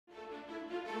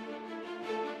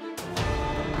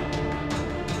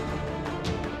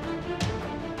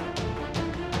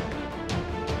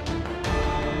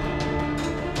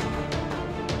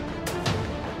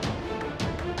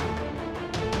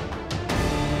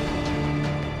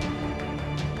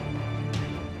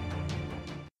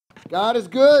God is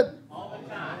good. All the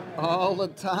time. All the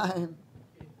time.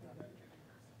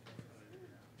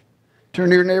 Turn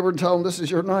to your neighbor and tell him this is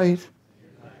your night.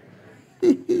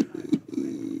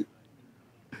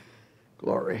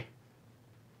 Glory.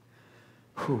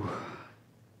 Whew.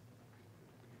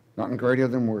 Nothing greater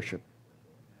than worship.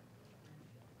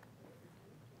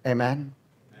 Amen.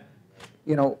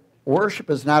 You know, worship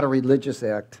is not a religious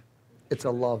act. It's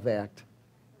a love act.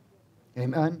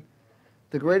 Amen.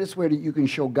 The greatest way that you can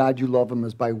show God you love him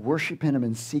is by worshiping him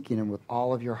and seeking him with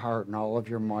all of your heart and all of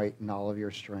your might and all of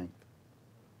your strength.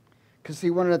 Because see,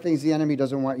 one of the things the enemy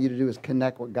doesn't want you to do is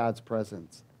connect with God's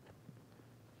presence.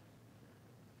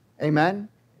 Amen?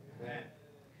 Amen.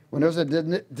 When there's a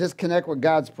disconnect with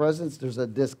God's presence, there's a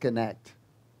disconnect.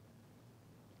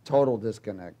 Total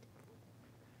disconnect.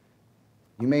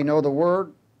 You may know the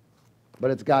word, but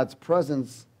it's God's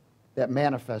presence that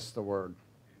manifests the word.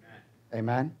 Amen?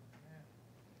 Amen?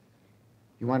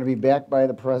 You want to be backed by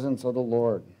the presence of the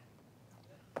Lord.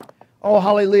 Oh,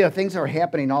 hallelujah. Things are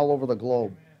happening all over the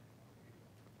globe.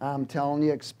 I'm telling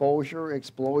you, exposure,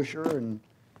 and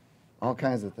all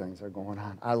kinds of things are going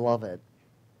on. I love it.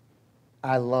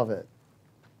 I love it.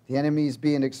 The enemy's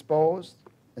being exposed,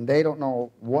 and they don't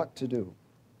know what to do.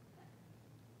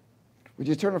 Would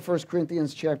you turn to 1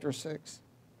 Corinthians chapter 6?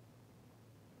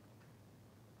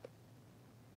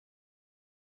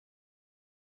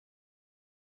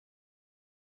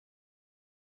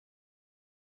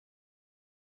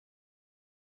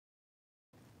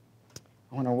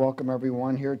 I want to welcome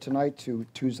everyone here tonight to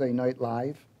Tuesday Night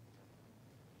Live.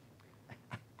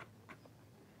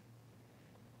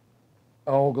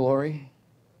 Oh, glory.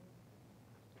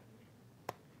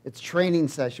 It's training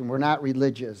session. We're not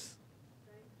religious.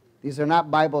 These are not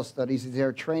Bible studies. These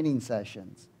are training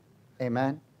sessions.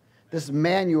 Amen? This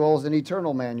manual is an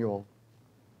eternal manual.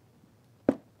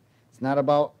 It's not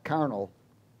about carnal,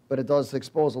 but it does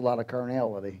expose a lot of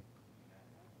carnality.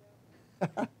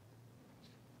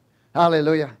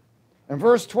 Hallelujah. In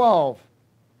verse 12,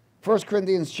 1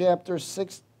 Corinthians chapter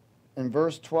 6 and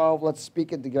verse 12, let's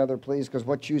speak it together, please, because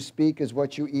what you speak is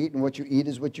what you eat, and what you eat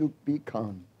is what you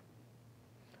become.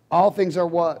 All things are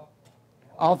what?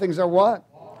 All things are what?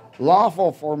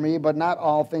 Lawful for me, but not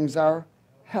all things are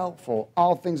helpful.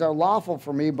 All things are lawful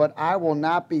for me, but I will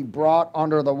not be brought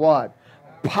under the what?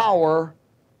 Power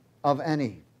of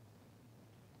any.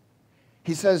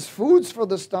 He says, food's for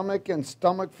the stomach and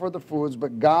stomach for the foods,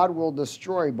 but God will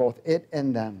destroy both it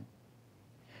and them.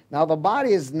 Now the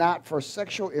body is not for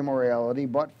sexual immorality,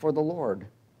 but for the Lord,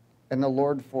 and the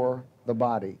Lord for the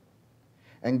body.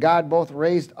 And God both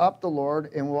raised up the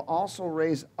Lord and will also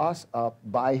raise us up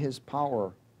by his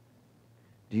power.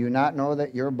 Do you not know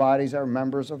that your bodies are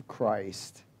members of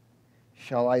Christ?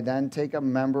 Shall I then take a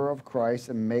member of Christ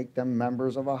and make them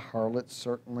members of a harlot?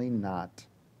 Certainly not.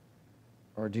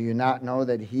 Or do you not know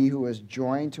that he who is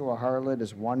joined to a harlot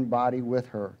is one body with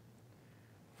her?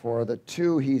 For the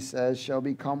two, he says, shall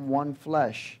become one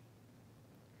flesh.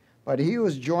 But he who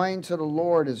is joined to the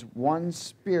Lord is one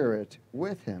spirit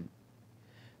with him.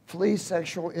 Flee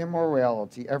sexual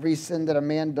immorality. Every sin that a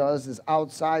man does is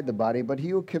outside the body, but he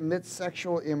who commits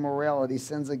sexual immorality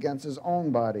sins against his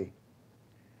own body.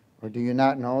 Or do you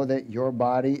not know that your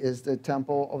body is the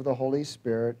temple of the Holy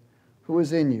Spirit who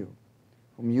is in you,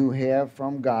 whom you have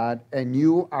from God, and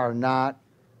you are not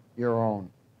your own?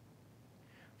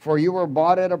 For you were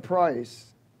bought at a price.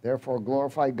 Therefore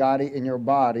glorify God in your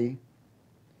body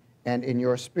and in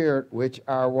your spirit, which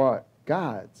are what?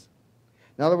 God's.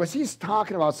 In other words, he's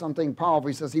talking about something powerful.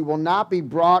 He says he will not be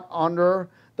brought under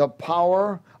the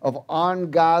power of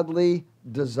ungodly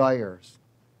desires.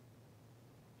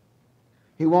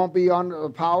 He won't be under the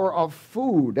power of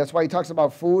food. That's why he talks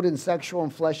about food and sexual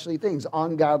and fleshly things,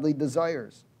 ungodly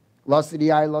desires. Lust of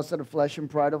the eye, lust of the flesh, and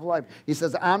pride of life. He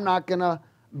says, I'm not going to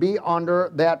be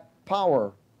under that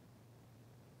power.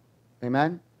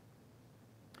 Amen?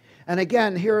 And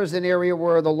again, here is an area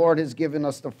where the Lord has given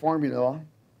us the formula.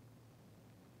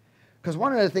 Because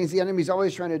one of the things the enemy's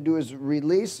always trying to do is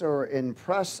release or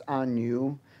impress on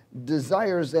you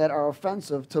desires that are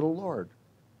offensive to the Lord.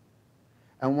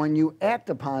 And when you act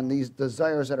upon these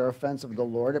desires that are offensive to the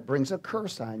Lord, it brings a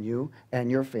curse on you and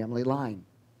your family line.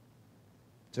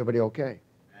 Is everybody okay?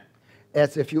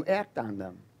 That's if you act on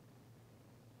them.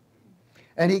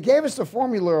 And he gave us the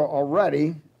formula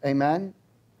already, amen?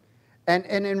 And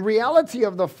in reality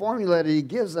of the formula that he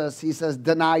gives us, he says,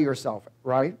 deny yourself,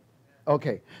 right?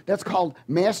 Okay, that's called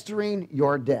mastering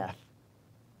your death.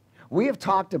 We have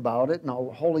talked about it, and the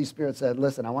Holy Spirit said,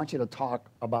 listen, I want you to talk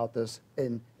about this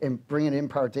and bring an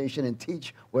impartation and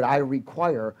teach what I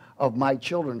require of my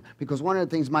children. Because one of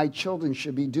the things my children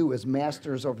should be do is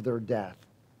masters of their death.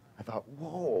 I thought,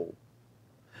 whoa.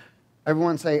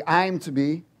 Everyone say, I'm to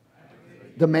be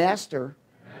the master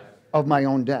of my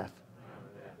own death.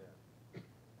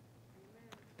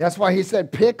 That's why he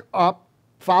said, pick up,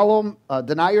 follow,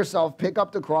 deny yourself, pick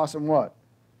up the cross and what?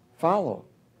 Follow.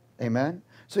 Amen?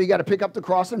 So you got to pick up the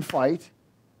cross and fight.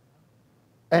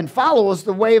 And follow is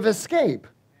the way of escape.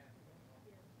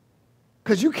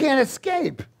 Because you can't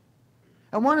escape.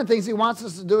 And one of the things he wants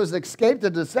us to do is escape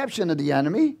the deception of the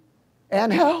enemy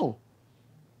and hell.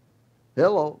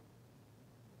 Hello.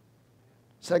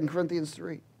 2 Corinthians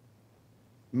 3.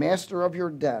 Master of your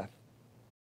death.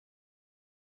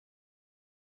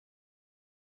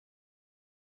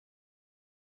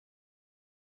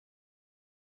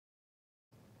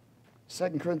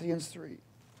 Second Corinthians 3.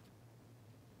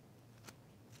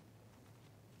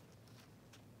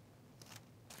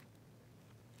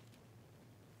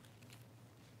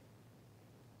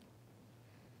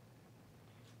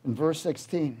 In verse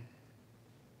 16.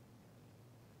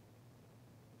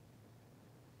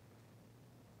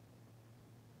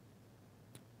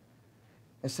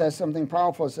 It says something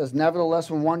powerful. It says,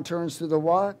 nevertheless, when one turns to the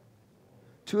what?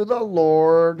 To the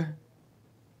Lord.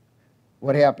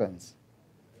 What happens?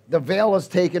 The veil is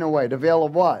taken away. The veil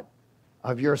of what?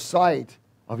 Of your sight,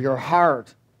 of your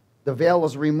heart. The veil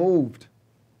is removed.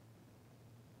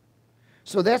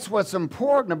 So that's what's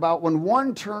important about when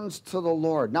one turns to the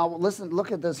Lord. Now, listen,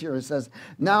 look at this here. It says,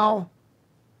 now,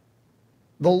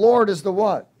 the Lord is the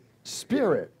what?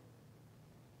 Spirit.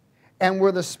 And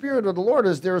where the Spirit of the Lord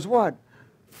is, there's what?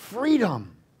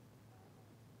 Freedom.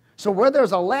 So where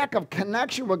there's a lack of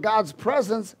connection with God's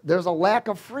presence, there's a lack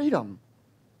of freedom.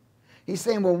 He's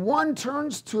saying when one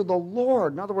turns to the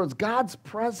Lord, in other words, God's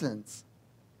presence,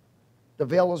 the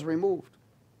veil is removed.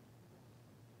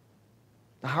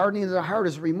 The hardening of the heart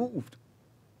is removed.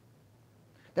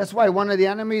 That's why one of the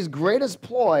enemy's greatest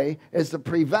ploy is to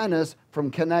prevent us from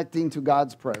connecting to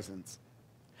God's presence.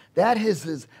 That is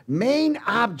his main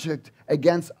object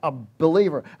against a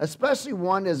believer, especially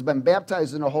one that has been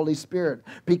baptized in the Holy Spirit,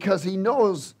 because he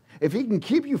knows if he can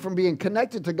keep you from being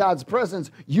connected to God's presence,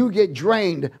 you get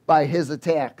drained by his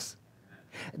attacks.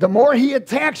 The more he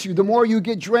attacks you, the more you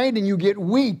get drained and you get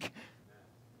weak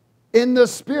in the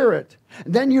Spirit.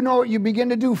 Then you know what you begin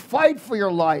to do? Fight for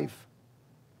your life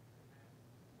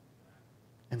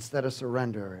instead of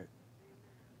surrender it.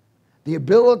 The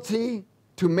ability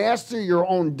to master your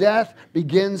own death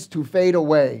begins to fade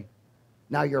away.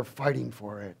 Now you're fighting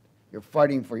for it. You're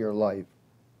fighting for your life.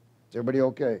 Is everybody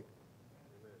okay?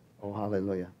 Oh,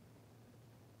 hallelujah.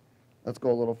 Let's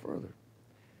go a little further.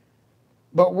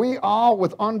 But we all,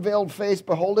 with unveiled face,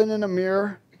 beholding in a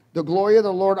mirror the glory of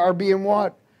the Lord, are being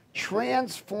what?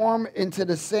 Transformed into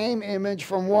the same image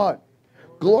from what?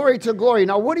 Glory to glory.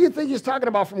 Now, what do you think he's talking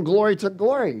about from glory to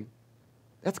glory?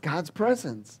 That's God's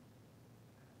presence.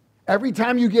 Every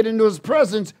time you get into his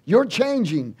presence, you're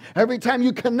changing. Every time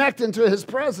you connect into his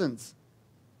presence.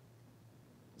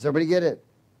 Does everybody get it?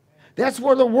 That's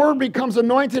where the word becomes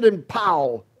anointed and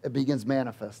pow, it begins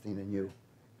manifesting in you.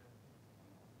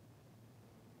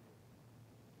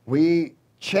 We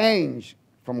change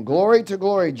from glory to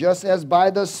glory, just as by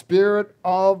the Spirit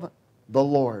of the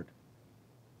Lord.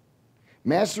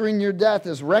 Mastering your death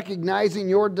is recognizing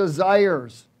your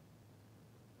desires.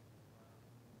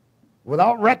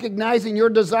 Without recognizing your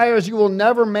desires, you will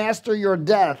never master your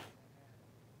death.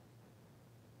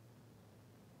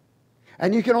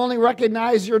 And you can only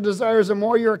recognize your desires the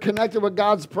more you're connected with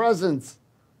God's presence.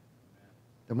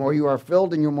 The more you are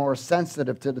filled and you're more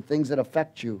sensitive to the things that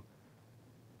affect you.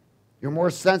 You're more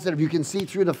sensitive. You can see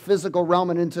through the physical realm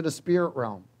and into the spirit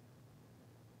realm.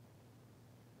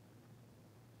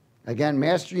 Again,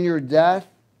 mastering your death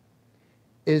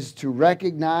is to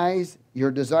recognize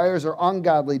your desires or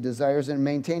ungodly desires and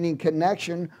maintaining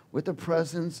connection with the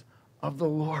presence of the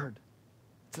Lord.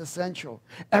 It's essential.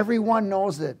 Everyone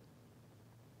knows it.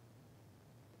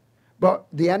 But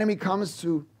the enemy comes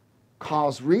to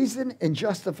cause reason and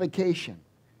justification.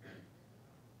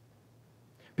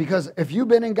 Because if you've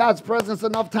been in God's presence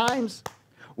enough times,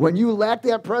 when you lack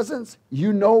that presence,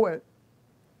 you know it.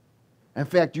 In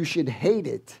fact, you should hate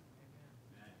it.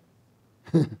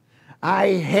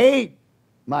 I hate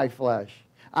my flesh.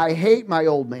 I hate my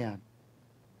old man.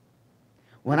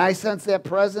 When I sense that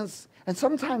presence, and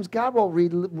sometimes God will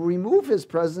remove his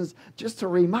presence just to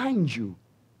remind you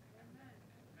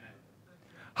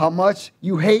how much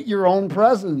you hate your own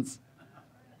presence.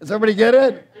 Does everybody get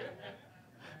it?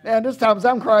 Man, there's times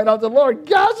I'm crying out to the Lord,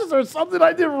 gosh, is there something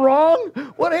I did wrong?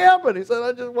 What happened? He said,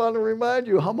 I just want to remind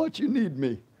you how much you need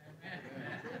me.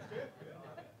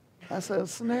 I said,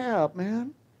 snap,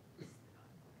 man.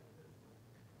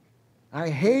 I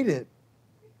hate it.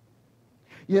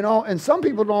 You know, and some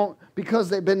people don't, because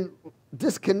they've been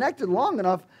disconnected long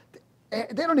enough, they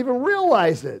don't even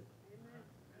realize it.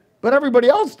 But everybody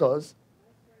else does.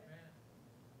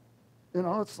 You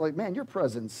know, it's like, man, your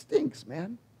presence stinks,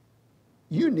 man.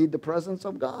 You need the presence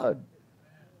of God.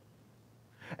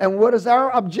 And what is our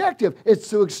objective? It's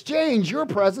to exchange your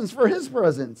presence for his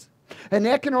presence. And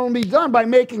that can only be done by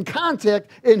making contact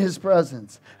in his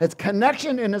presence. It's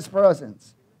connection in his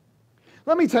presence.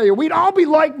 Let me tell you, we'd all be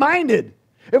like-minded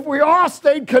if we all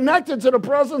stayed connected to the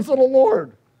presence of the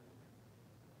Lord.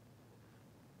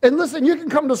 And listen, you can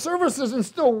come to services and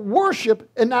still worship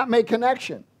and not make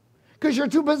connection because you're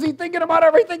too busy thinking about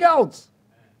everything else.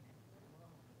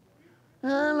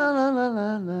 La, la, la,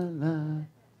 la, la, la.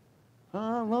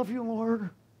 I love you,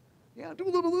 Lord. Yeah, do a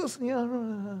little of this. Yeah.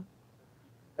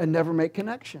 And never make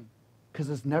connection because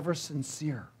it's never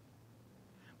sincere.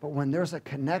 But when there's a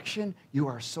connection, you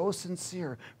are so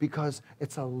sincere because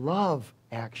it's a love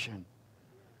action.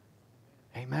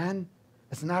 Amen?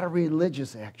 It's not a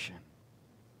religious action.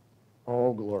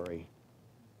 Oh, glory.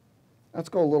 Let's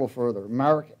go a little further.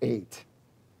 Mark 8.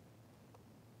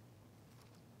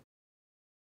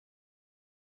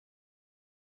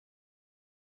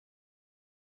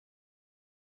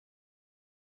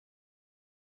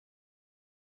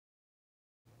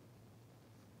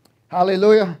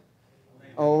 Hallelujah.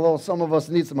 Although some of us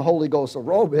need some Holy Ghost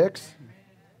aerobics.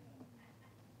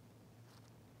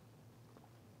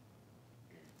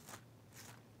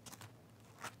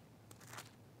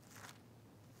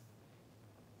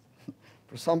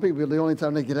 For some people, the only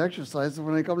time they get exercise is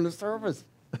when they come to service.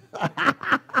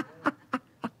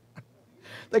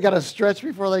 They got to stretch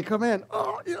before they come in.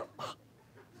 Oh, yeah.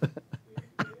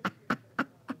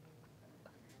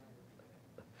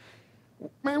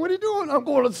 Man, what are you doing? I'm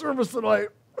going to service tonight.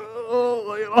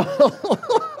 Oh, you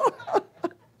know.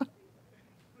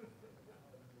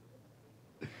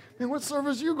 Man, what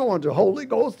service are you going to? Holy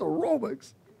Ghost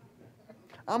aerobics.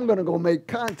 I'm going to go make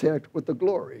contact with the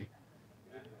glory.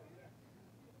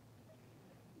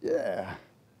 Yeah.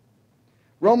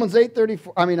 Romans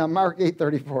 8:34. Mark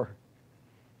 8:34.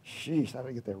 Sheesh, how did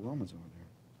I get that Romans over there?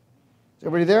 Is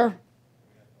everybody there?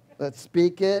 Let's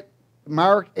speak it.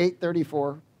 Mark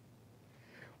 8:34.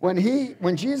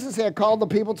 When Jesus had called the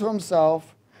people to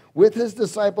himself, with his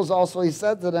disciples also, he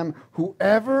said to them,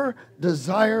 whoever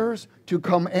desires to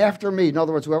come after me, in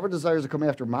other words, whoever desires to come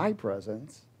after my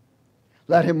presence,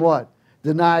 let him what?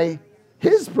 Deny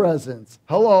his presence.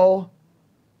 Hello.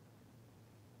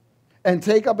 And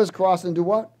take up his cross and do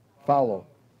what? Follow.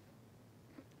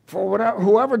 For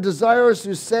whoever desires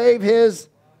to save his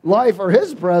life or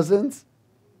his presence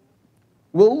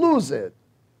will lose it.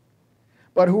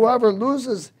 But whoever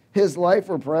loses his life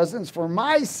or presence for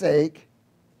my sake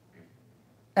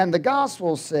and the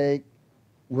gospel's sake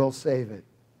will save it.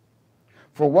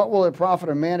 For what will it profit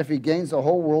a man if he gains the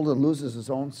whole world and loses his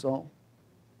own soul?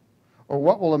 Or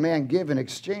what will a man give in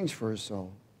exchange for his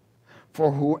soul?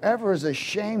 For whoever is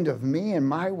ashamed of me and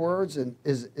my words and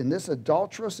is in this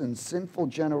adulterous and sinful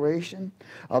generation,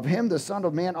 of him the Son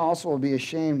of Man also will be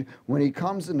ashamed when he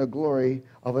comes in the glory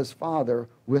of his Father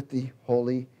with the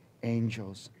holy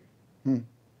angels.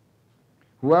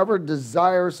 Whoever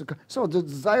desires, so the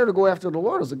desire to go after the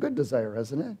Lord is a good desire,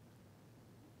 isn't it?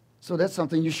 So that's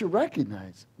something you should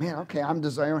recognize. Man, okay,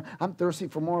 I'm thirsty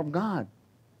for more of God.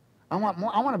 I want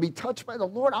more. I want to be touched by the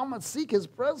Lord. I want to seek his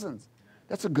presence.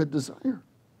 That's a good desire.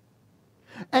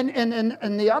 And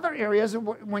the other areas,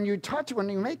 when you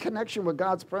make connection with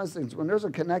God's presence, when there's a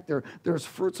connector, there's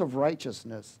fruits of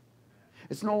righteousness.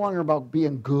 It's no longer about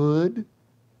being good.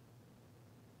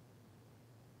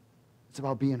 It's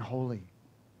about being holy.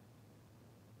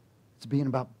 It's being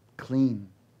about clean.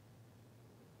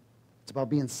 It's about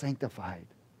being sanctified.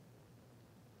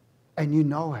 And you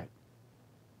know it.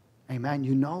 Amen.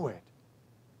 You know it.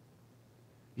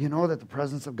 You know that the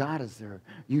presence of God is there.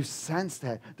 You sense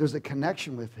that there's a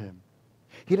connection with him.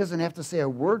 He doesn't have to say a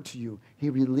word to you. He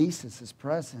releases his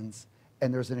presence,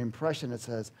 and there's an impression that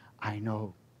says, I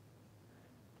know.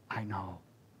 I know.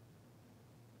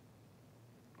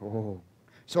 Oh.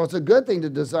 So it's a good thing to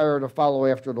desire to follow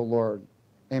after the Lord.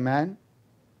 Amen?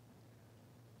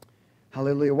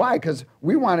 Hallelujah. Why? Because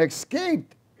we want to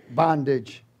escape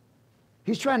bondage.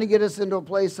 He's trying to get us into a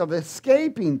place of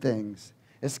escaping things.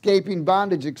 Escaping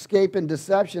bondage, escaping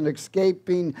deception,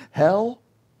 escaping hell.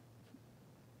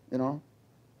 You know?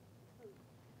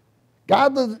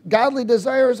 Godly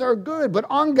desires are good, but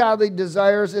ungodly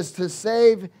desires is to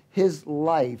save his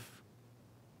life.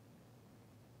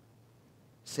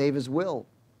 Save his will.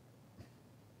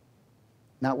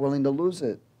 Not willing to lose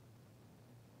it.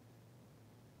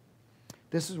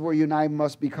 This is where you and I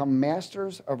must become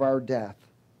masters of our death.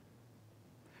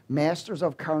 Masters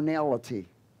of carnality.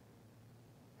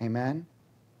 Amen?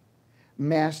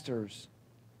 Masters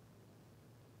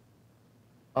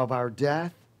of our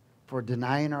death for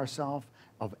denying ourselves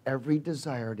of every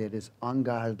desire that is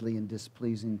ungodly and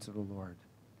displeasing to the Lord.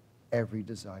 Every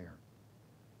desire.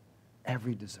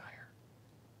 Every desire.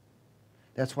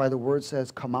 That's why the word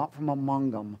says, come out from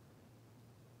among them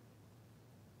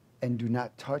and do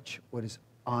not touch what is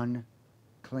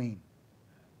unclean.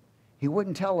 He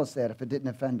wouldn't tell us that if it didn't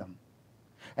offend him.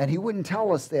 And he wouldn't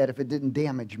tell us that if it didn't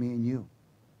damage me and you.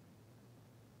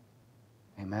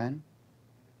 Amen?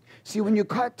 See, when you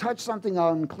touch something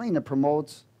unclean, it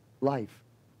promotes life.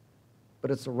 But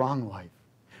it's the wrong life.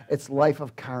 It's life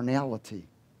of carnality.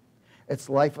 It's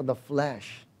life of the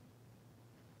flesh.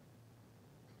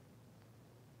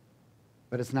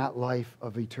 But it's not life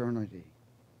of eternity.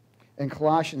 In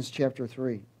Colossians chapter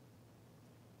 3.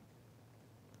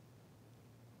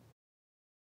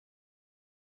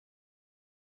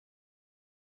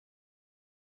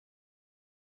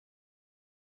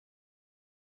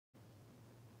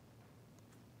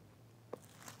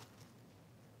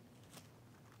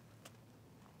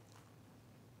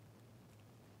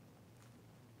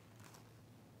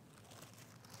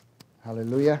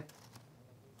 Hallelujah.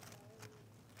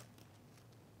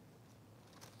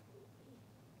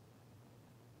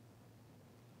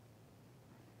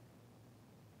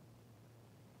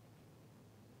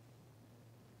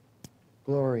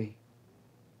 Glory.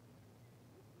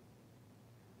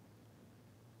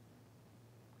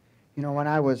 You know, when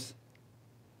I was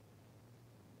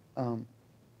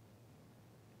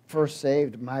first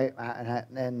saved,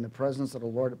 and the presence of the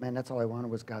Lord, man, that's all I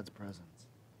wanted was God's presence.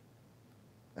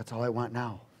 That's all I want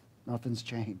now. Nothing's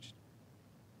changed.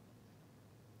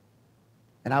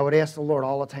 And I would ask the Lord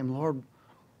all the time, Lord,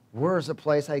 where is a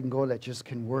place I can go that just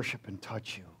can worship and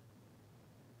touch you?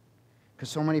 Because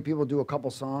so many people do a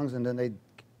couple songs and then they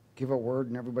give a word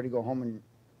and everybody go home and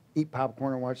eat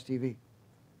popcorn and watch TV.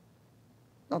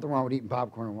 Nothing wrong with eating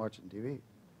popcorn and watching TV.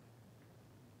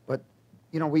 But,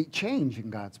 you know, we change in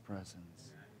God's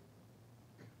presence.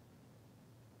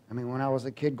 I mean, when I was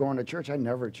a kid going to church, I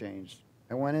never changed.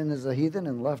 I went in as a heathen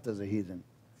and left as a heathen.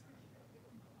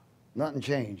 Nothing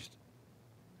changed.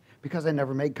 Because I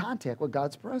never made contact with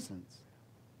God's presence.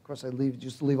 Of course, I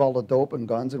used to leave all the dope and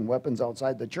guns and weapons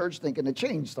outside the church thinking it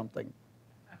changed something.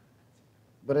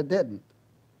 But it didn't.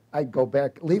 I'd go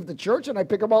back, leave the church, and I'd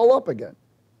pick them all up again.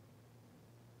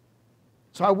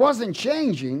 So I wasn't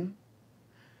changing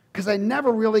because I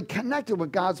never really connected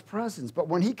with God's presence. But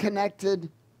when he connected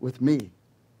with me,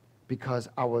 because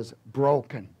I was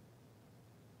broken,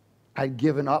 I'd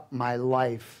given up my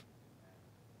life.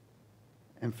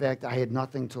 In fact, I had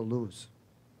nothing to lose.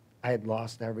 I had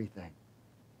lost everything.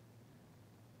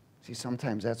 See,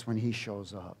 sometimes that's when he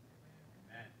shows up.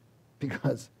 Amen.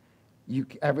 Because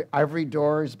every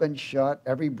door has been shut,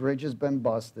 every bridge has been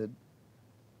busted.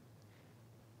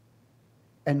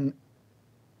 And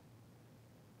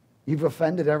you've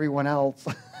offended everyone else.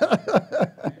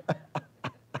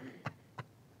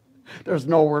 There's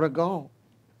nowhere to go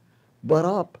but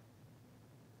up.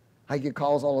 I get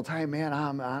calls all the time, man,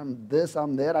 I'm this,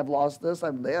 I'm that, I've lost this,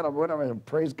 I'm that, I'm whatever.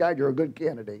 Praise God, you're a good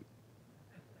candidate.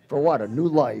 For what? A new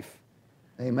life.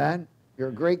 Amen? You're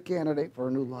a great candidate for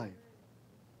a new life.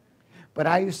 But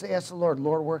I used to ask the Lord,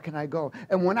 Lord, where can I go?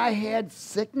 And when I had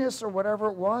sickness or whatever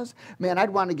it was, man, I'd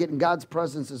want to get in God's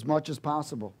presence as much as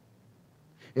possible.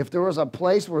 If there was a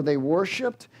place where they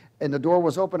worshiped and the door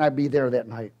was open, I'd be there that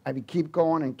night. I'd keep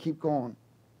going and keep going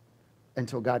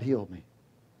until God healed me.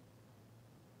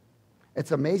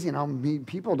 It's amazing how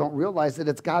people don't realize that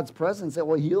it's God's presence that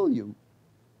will heal you.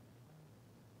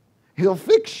 He'll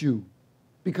fix you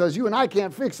because you and I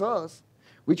can't fix us.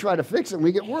 We try to fix it and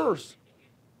we get worse.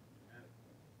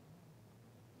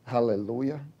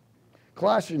 Hallelujah.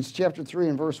 Colossians chapter 3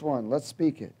 and verse 1. Let's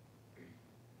speak it.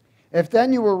 If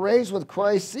then you were raised with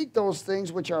Christ, seek those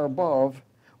things which are above,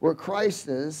 where Christ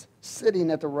is, sitting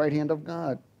at the right hand of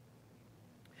God.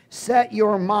 Set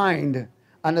your mind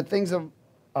on the things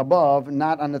above,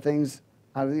 not on the things,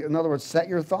 in other words, set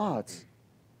your thoughts.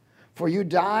 For you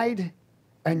died,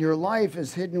 and your life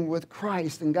is hidden with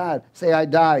Christ in God. Say, I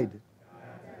died.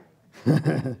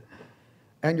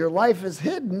 And your life is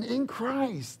hidden in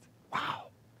Christ. Wow.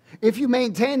 If you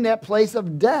maintain that place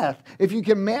of death, if you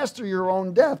can master your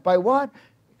own death, by what?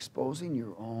 Exposing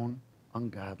your own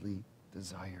ungodly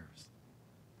desires.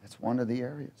 That's one of the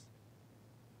areas.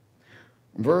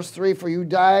 Verse 3, for you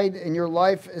died and your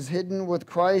life is hidden with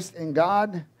Christ in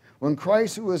God. When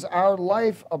Christ, who is our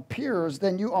life, appears,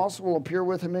 then you also will appear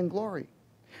with him in glory.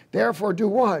 Therefore, do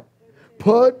what?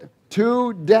 Put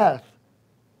to death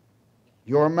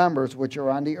your members which are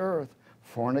on the earth,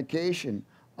 fornication,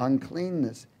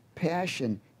 uncleanness,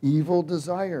 passion, evil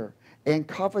desire, and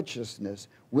covetousness,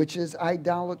 which is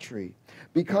idolatry.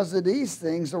 Because of these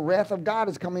things, the wrath of God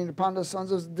is coming upon the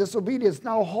sons of disobedience.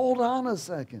 Now, hold on a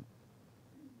second.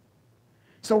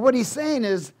 So what he's saying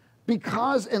is,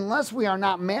 because unless we are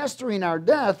not mastering our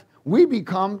death, we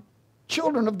become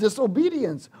children of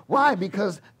disobedience. Why?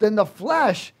 Because then the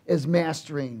flesh is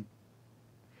mastering.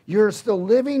 You're still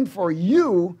living for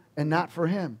you and not for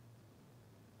him,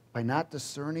 by not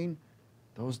discerning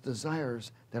those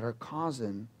desires that are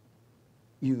causing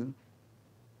you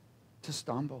to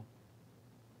stumble.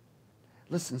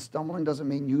 Listen, stumbling doesn't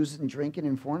mean using, drinking,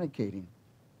 and fornicating.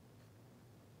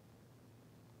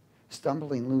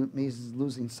 Stumbling means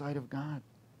losing sight of God,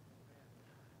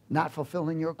 not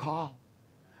fulfilling your call,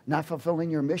 not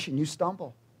fulfilling your mission. You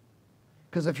stumble.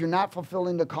 Because if you're not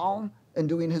fulfilling the call and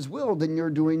doing his will, then you're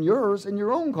doing yours and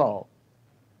your own call.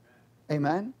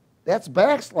 Amen? That's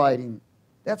backsliding.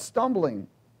 That's stumbling.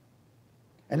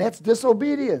 And that's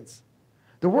disobedience.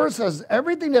 The word says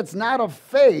everything that's not of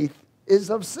faith is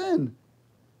of sin.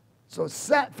 So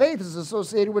faith is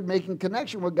associated with making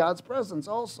connection with God's presence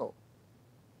also.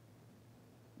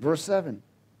 Verse 7.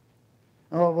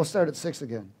 Oh, we'll start at 6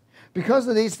 again. Because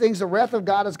of these things, the wrath of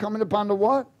God is coming upon the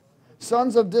what?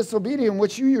 Sons of disobedience,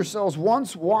 which you yourselves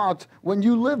once walked when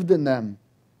you lived in them.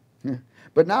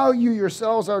 But now you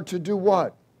yourselves are to do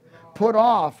what? Put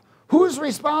off. Who's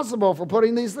responsible for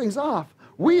putting these things off?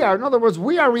 We are. In other words,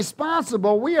 we are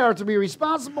responsible. We are to be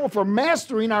responsible for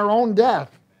mastering our own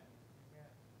death.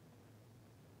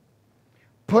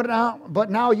 But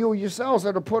now you yourselves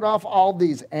are to put off all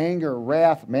these: anger,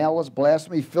 wrath, malice,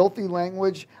 blasphemy, filthy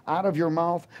language out of your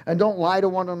mouth. And don't lie to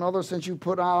one another, since you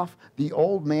put off the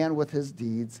old man with his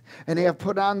deeds, and they have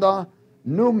put on the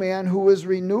new man, who is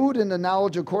renewed in the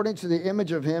knowledge according to the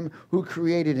image of him who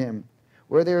created him.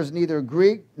 Where there is neither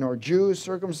Greek nor Jew,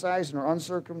 circumcised nor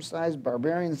uncircumcised,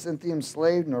 barbarian, Scythian,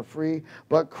 slave nor free,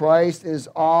 but Christ is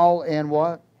all and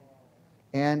what?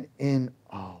 And in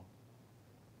all.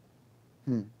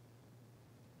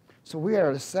 So we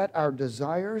are to set our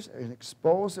desires and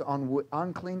expose the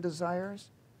unclean desires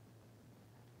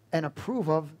and approve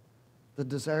of the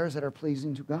desires that are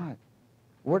pleasing to God.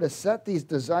 We're to set these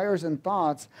desires and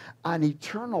thoughts on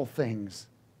eternal things,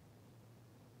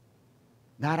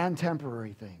 not on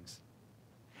temporary things.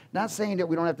 Not saying that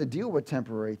we don't have to deal with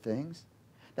temporary things.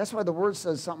 That's why the word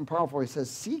says something powerful. It says,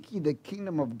 seek ye the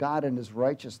kingdom of God and his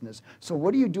righteousness. So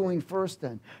what are you doing first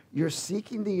then? You're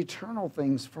seeking the eternal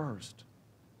things first.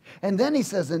 And then he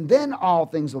says, and then all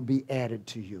things will be added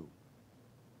to you.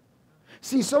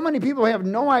 See, so many people have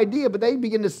no idea, but they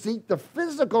begin to seek the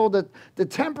physical, the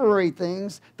temporary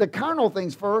things, the carnal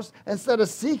things first, instead of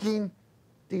seeking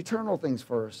the eternal things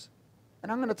first.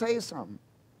 And I'm going to tell you something.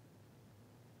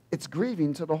 It's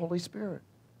grieving to the Holy Spirit.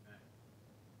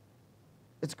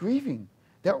 It's grieving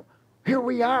that here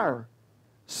we are,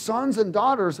 sons and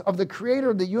daughters of the creator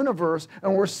of the universe,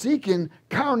 and we're seeking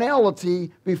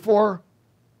carnality before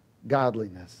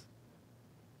godliness.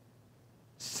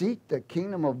 Seek the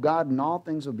kingdom of God, and all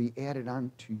things will be added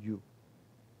unto you.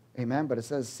 Amen? But it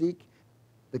says, seek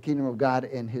the kingdom of God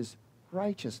and his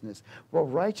righteousness. Well,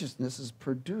 righteousness is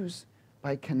produced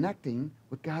by connecting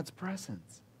with God's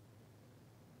presence.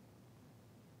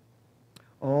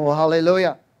 Oh,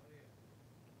 hallelujah.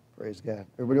 Praise God.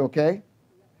 Everybody okay?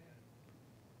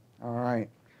 All right.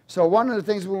 So one of the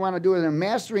things we want to do is in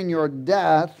mastering your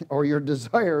death or your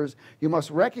desires, you must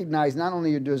recognize not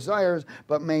only your desires,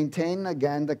 but maintain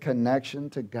again the connection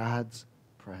to God's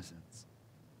presence.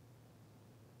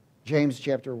 James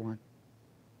chapter 1.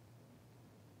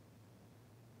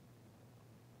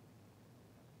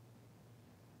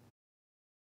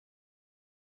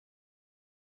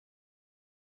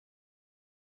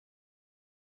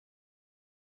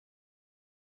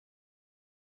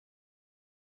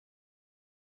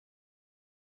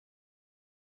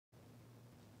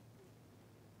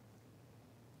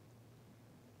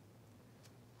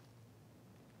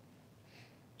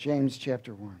 James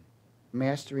chapter 1,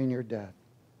 mastering your death.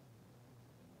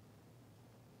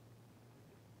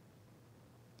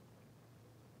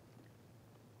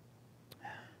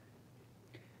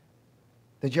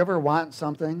 Did you ever want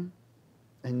something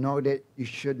and know that you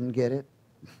shouldn't get it?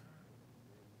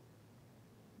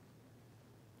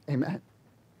 Amen.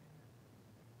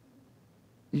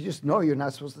 You just know you're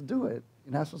not supposed to do it.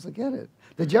 You're not supposed to get it.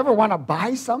 Did you ever want to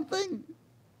buy something,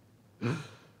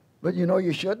 but you know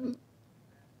you shouldn't?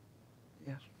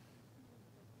 Yes.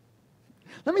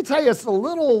 Let me tell you, it's the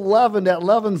little leaven that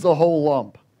leavens the whole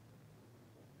lump.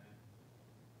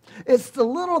 It's the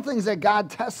little things that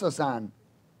God tests us on.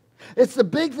 It's the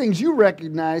big things you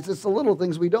recognize. It's the little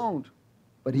things we don't.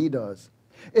 But he does.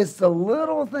 It's the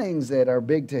little things that are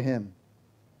big to him.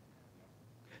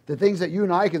 The things that you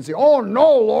and I can say, oh,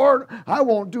 no, Lord, I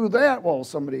won't do that. Well,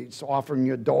 somebody's offering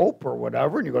you dope or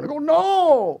whatever, and you're going to go,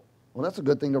 no. Well, that's a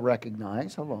good thing to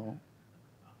recognize. Hello.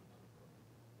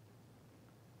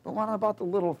 But what about the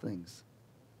little things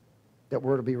that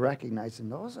we're to be recognizing?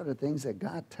 Those are the things that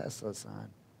God tests us on.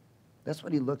 That's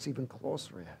what he looks even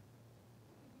closer at.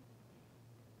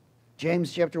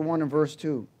 James chapter 1 and verse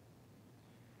 2.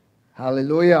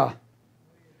 Hallelujah.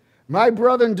 My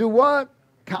brethren, do what?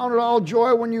 Count it all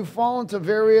joy when you fall into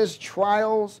various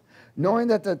trials, knowing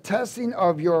that the testing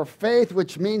of your faith,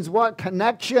 which means what?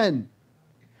 Connection,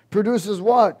 produces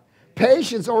what?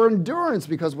 Patience or endurance,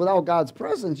 because without God's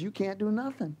presence, you can't do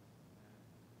nothing.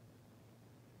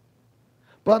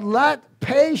 But let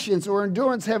patience or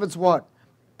endurance have its what?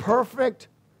 Perfect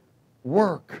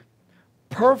work.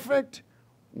 Perfect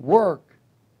work.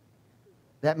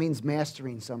 That means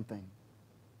mastering something.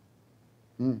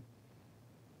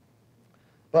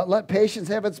 But let patience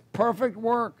have its perfect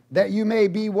work, that you may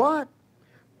be what?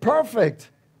 Perfect.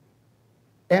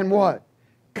 And what?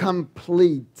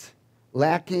 Complete.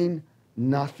 Lacking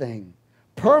nothing.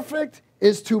 Perfect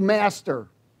is to master.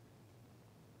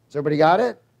 Has everybody got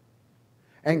it?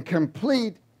 And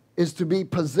complete is to be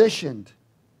positioned.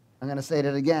 I'm going to say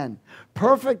that again.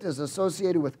 Perfect is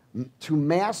associated with to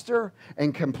master,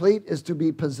 and complete is to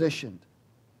be positioned.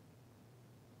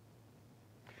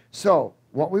 So,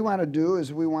 what we want to do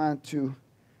is we want to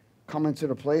come into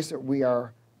the place that we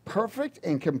are perfect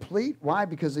and complete. Why?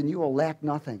 Because then you will lack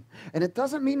nothing. And it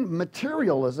doesn't mean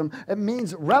materialism. It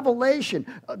means revelation,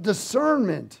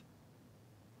 discernment,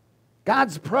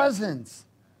 God's presence.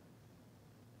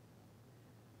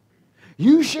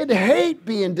 You should hate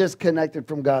being disconnected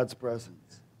from God's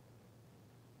presence.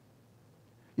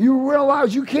 You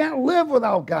realize you can't live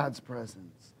without God's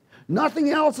presence. Nothing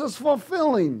else is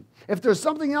fulfilling. If there's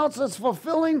something else that's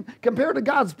fulfilling compared to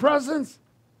God's presence,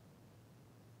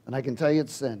 then I can tell you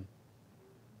it's sin.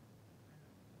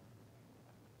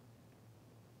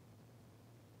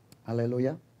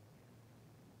 Hallelujah.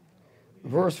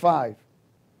 Verse 5.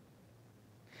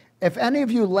 If any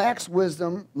of you lacks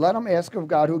wisdom, let him ask of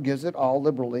God, who gives it all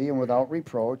liberally and without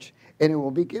reproach, and it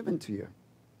will be given to you.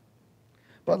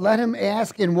 But let him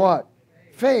ask in what?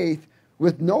 Faith,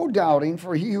 with no doubting,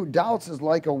 for he who doubts is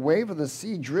like a wave of the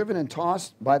sea driven and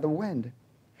tossed by the wind.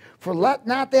 For let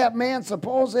not that man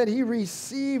suppose that he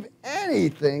receive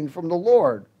anything from the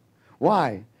Lord.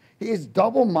 Why? He is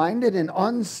double-minded and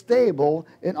unstable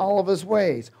in all of his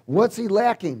ways. What's he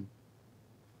lacking?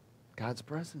 God's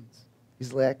presence.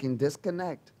 He's lacking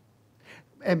disconnect.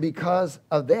 And because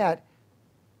of that,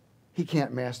 he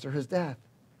can't master his death.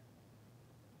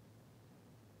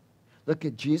 Look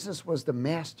at Jesus was the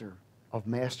master of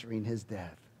mastering his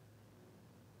death.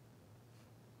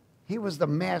 He was the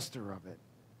master of it.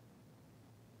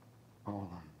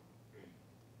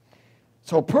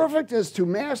 So perfect is to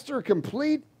master,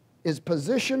 complete is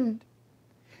positioned,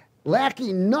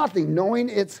 lacking nothing, knowing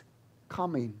it's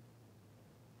coming.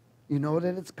 You know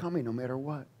that it's coming no matter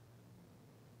what.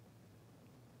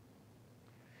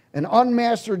 An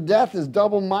unmastered death is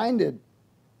double-minded,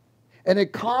 and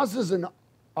it causes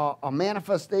a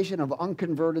manifestation of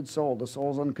unconverted soul. The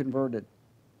soul's unconverted.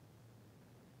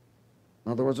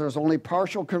 In other words, there's only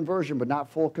partial conversion, but not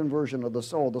full conversion of the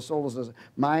soul. The soul is the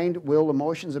mind, will,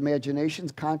 emotions,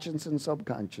 imaginations, conscience, and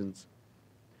subconscious.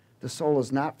 The soul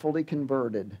is not fully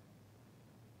converted.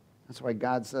 That's why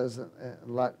God says,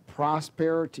 let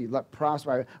prosperity, let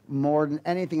prosper. More than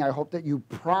anything, I hope that you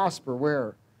prosper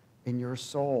where? In your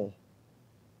soul.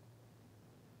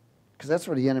 Because that's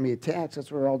where the enemy attacks.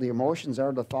 That's where all the emotions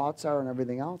are, the thoughts are, and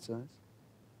everything else is.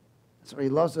 That's where he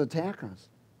loves to attack us.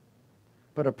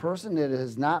 But a person that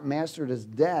has not mastered his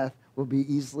death will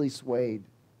be easily swayed.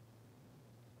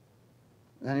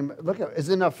 And look at,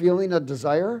 isn't a feeling a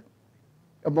desire?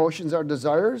 Emotions are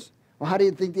desires? Well, how do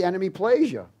you think the enemy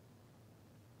plays you?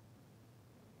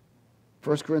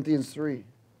 1 Corinthians 3.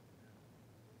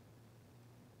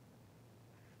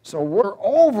 So we're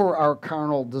over our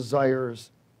carnal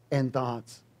desires and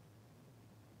thoughts.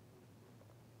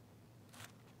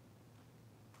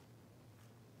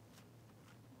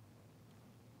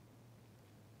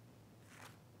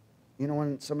 You know,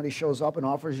 when somebody shows up and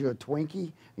offers you a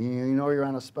Twinkie, and you know you're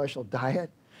on a special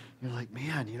diet, you're like,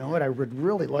 man, you know what? I would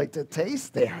really like to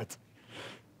taste that.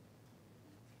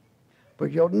 But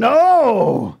you go,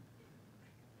 no!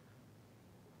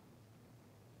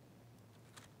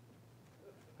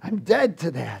 I'm dead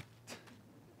to that.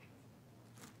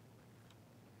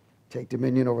 Take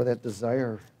dominion over that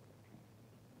desire.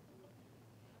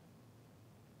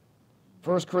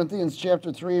 1 Corinthians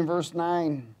chapter 3 and verse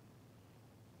 9.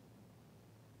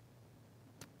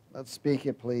 Let's speak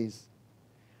it, please.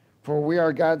 For we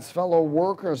are God's fellow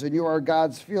workers, and you are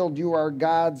God's field. You are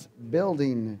God's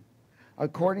building,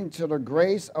 according to the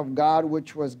grace of God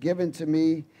which was given to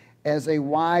me as a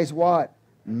wise what?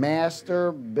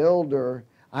 Master builder.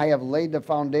 I have laid the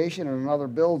foundation, and another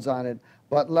builds on it.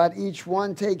 But let each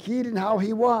one take heed in how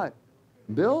he what?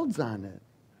 Builds on it.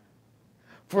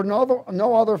 For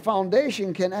no other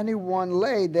foundation can anyone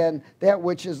lay than that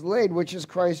which is laid, which is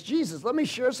Christ Jesus. Let me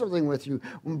share something with you.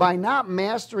 By not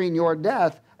mastering your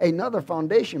death, another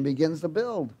foundation begins to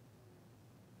build.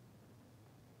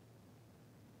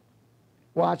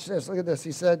 Watch this. Look at this.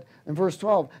 He said in verse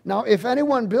 12, now if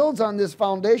anyone builds on this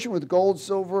foundation with gold,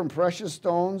 silver, and precious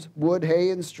stones, wood, hay,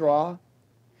 and straw,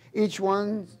 each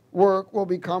one's work will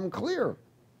become clear.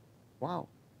 Wow.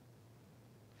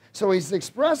 So he's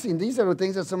expressing these are the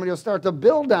things that somebody will start to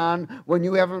build on when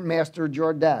you haven't mastered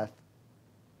your death.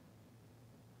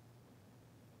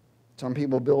 Some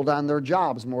people build on their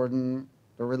jobs more than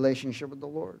their relationship with the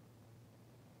Lord,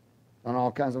 and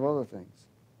all kinds of other things.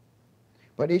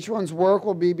 But each one's work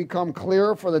will become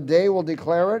clearer, for the day will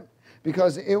declare it,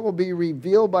 because it will be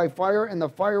revealed by fire, and the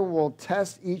fire will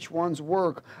test each one's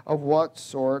work of what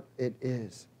sort it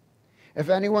is. If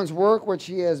anyone's work which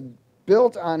he has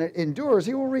built on it endures,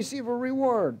 he will receive a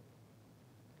reward.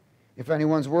 If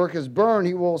anyone's work is burned,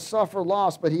 he will suffer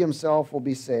loss, but he himself will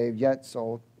be saved, yet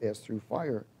so as through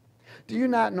fire. Do you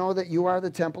not know that you are the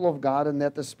temple of God, and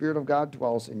that the Spirit of God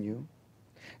dwells in you?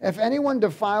 If anyone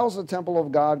defiles the temple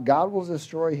of God, God will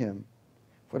destroy him.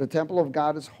 For the temple of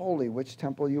God is holy, which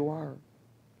temple you are.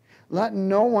 Let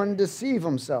no one deceive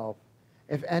himself.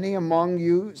 If any among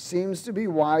you seems to be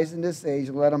wise in this age,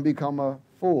 let him become a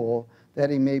fool, that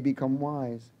he may become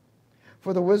wise.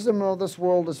 For the wisdom of this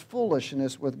world is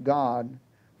foolishness with God.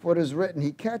 For it is written,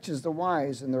 he catches the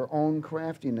wise in their own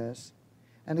craftiness.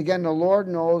 And again, the Lord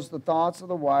knows the thoughts of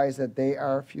the wise, that they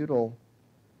are futile.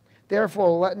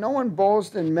 Therefore, let no one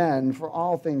boast in men, for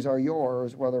all things are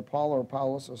yours, whether Paul or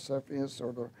Apollos or Cephas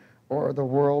or the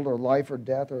world or life or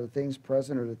death or the things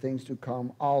present or the things to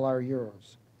come, all are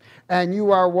yours. And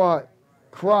you are what?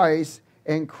 Christ,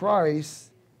 and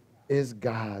Christ is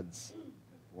God's.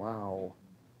 Wow.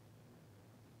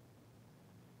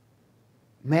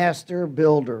 Master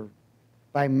builder.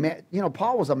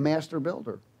 Paul was a master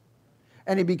builder.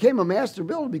 And he became a master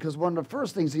builder because one of the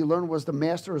first things he learned was to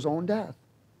master his own death.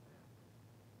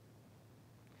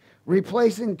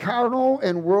 Replacing carnal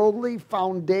and worldly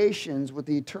foundations with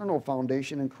the eternal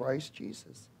foundation in Christ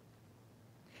Jesus.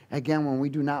 Again, when we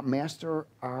do not master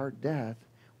our death,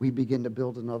 we begin to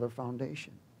build another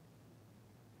foundation.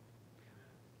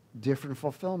 Different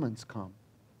fulfillments come.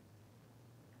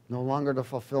 No longer the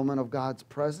fulfillment of God's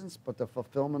presence, but the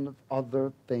fulfillment of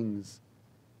other things.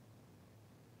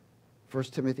 1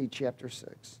 Timothy chapter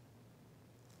 6.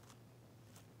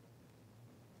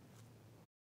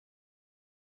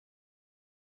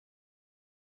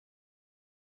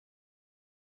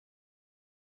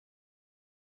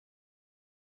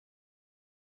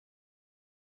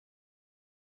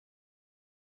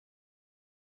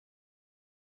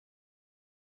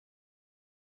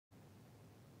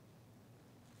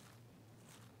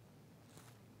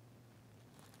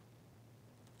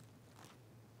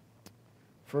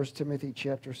 First Timothy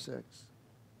chapter 6.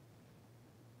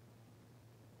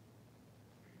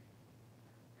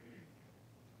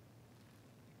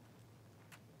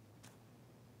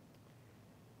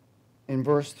 In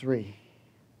verse 3.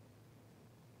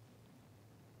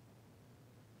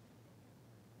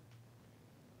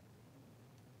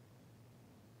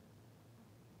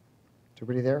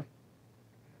 Everybody there?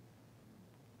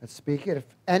 Let's speak it. If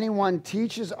anyone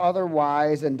teaches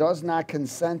otherwise and does not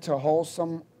consent to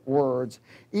wholesome words,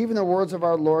 even the words of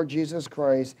our Lord Jesus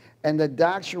Christ, and the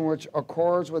doctrine which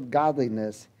accords with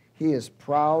godliness, he is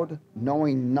proud,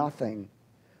 knowing nothing,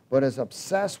 but is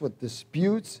obsessed with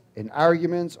disputes and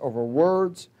arguments over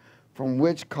words, from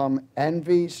which come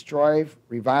envy, strife,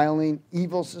 reviling,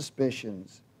 evil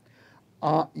suspicions,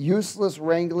 useless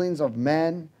wranglings of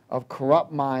men of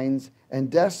corrupt minds,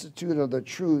 and destitute of the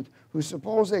truth, who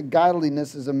suppose that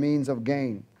godliness is a means of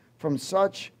gain. From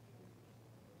such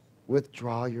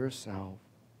withdraw yourself.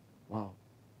 Wow.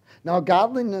 Now,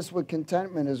 godliness with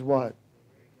contentment is what?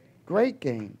 Great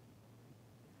gain.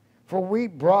 For we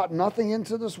brought nothing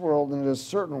into this world, and it is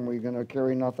certain we're going to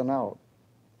carry nothing out.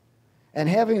 And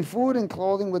having food and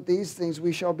clothing, with these things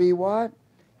we shall be what?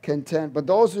 Content. But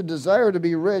those who desire to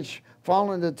be rich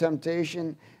fall into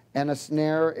temptation and a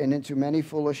snare, and into many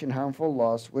foolish and harmful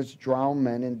lusts, which drown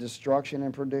men in destruction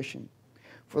and perdition.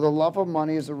 For the love of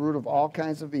money is the root of all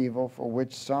kinds of evil, for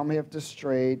which some have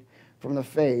strayed from the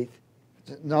faith.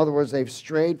 In other words, they've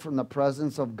strayed from the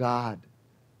presence of God.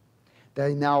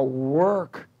 They now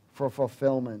work for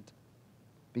fulfillment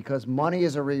because money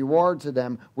is a reward to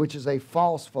them, which is a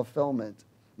false fulfillment.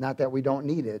 Not that we don't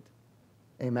need it.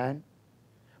 Amen?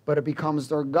 But it becomes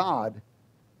their God.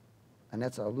 And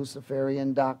that's a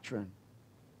Luciferian doctrine.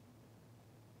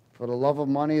 For the love of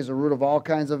money is the root of all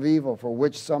kinds of evil, for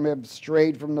which some have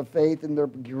strayed from the faith in their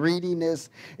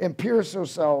greediness and pierced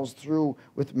themselves through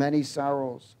with many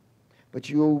sorrows. But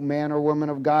you, man or woman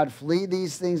of God, flee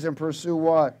these things and pursue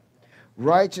what?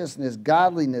 Righteousness,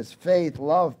 godliness, faith,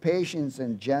 love, patience,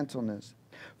 and gentleness.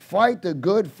 Fight the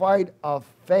good fight of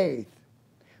faith.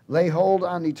 Lay hold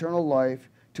on eternal life,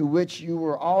 to which you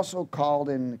were also called,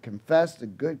 and confess the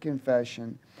good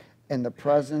confession in the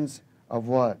presence of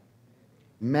what?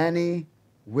 Many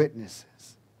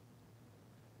witnesses.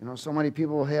 You know, so many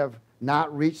people have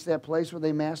not reached that place where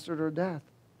they mastered their death.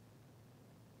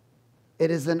 It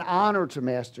is an honor to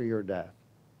master your death.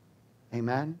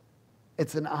 Amen?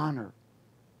 It's an honor.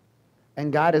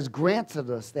 And God has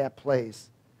granted us that place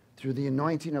through the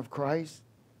anointing of Christ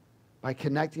by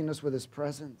connecting us with His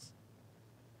presence.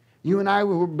 You and I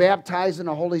were baptized in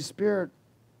the Holy Spirit,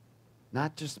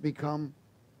 not just to become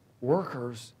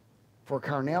workers for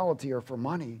carnality or for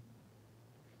money.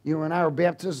 You and I are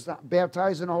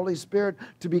baptized in the Holy Spirit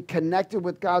to be connected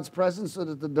with God's presence so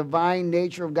that the divine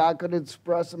nature of God could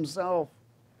express Himself.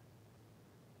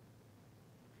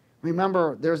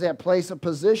 Remember, there's that place of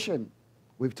position.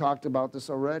 We've talked about this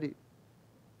already.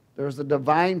 There's the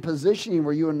divine positioning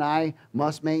where you and I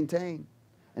must maintain.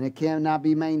 And it cannot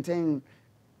be maintained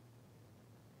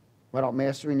without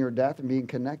mastering your death and being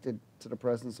connected to the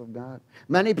presence of God.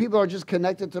 Many people are just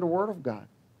connected to the Word of God.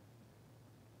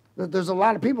 There's a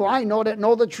lot of people I know that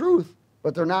know the truth,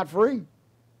 but they're not free.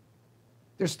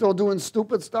 They're still doing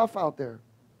stupid stuff out there.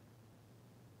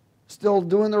 Still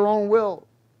doing their own will.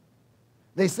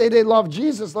 They say they love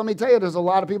Jesus. Let me tell you, there's a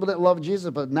lot of people that love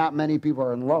Jesus, but not many people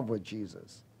are in love with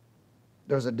Jesus.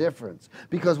 There's a difference.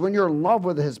 Because when you're in love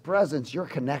with His presence, you're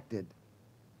connected.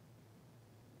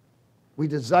 We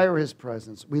desire His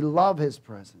presence. We love His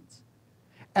presence.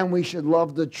 And we should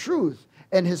love the truth.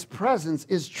 And His presence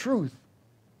is truth.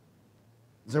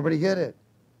 Does everybody get it?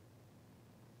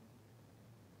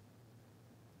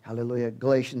 Hallelujah.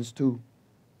 Galatians 2.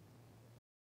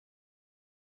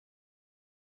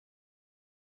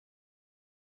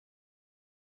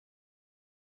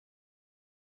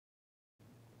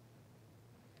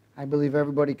 I believe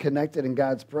everybody connected in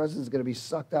God's presence is going to be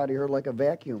sucked out of here like a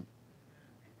vacuum.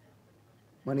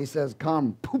 When He says,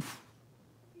 come, poof.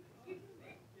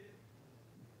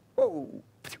 Whoa.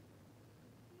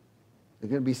 There's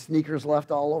going to be sneakers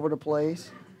left all over the place,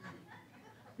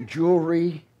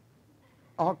 jewelry,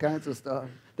 all kinds of stuff.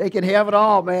 They can have it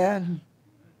all, man,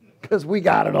 because we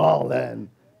got it all then.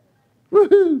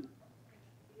 Woohoo!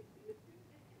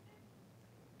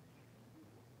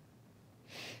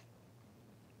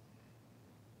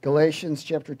 Galatians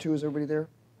chapter 2, is everybody there?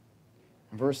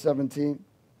 Verse 17.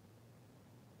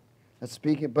 Let's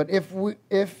speak it. But if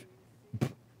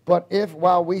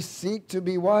while we seek to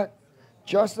be what?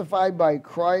 Justified by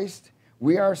Christ,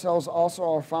 we ourselves also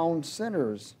are found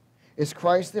sinners. Is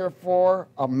Christ therefore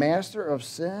a master of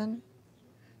sin?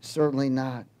 Certainly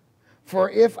not. For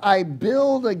if I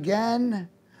build again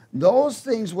those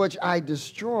things which I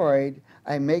destroyed,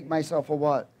 I make myself a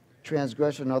what?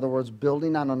 Transgression. In other words,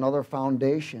 building on another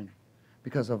foundation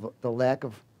because of the lack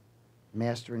of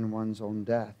mastering one's own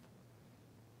death.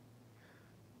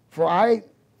 For I,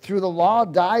 through the law,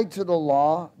 died to the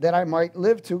law that I might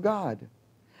live to God.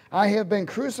 I have been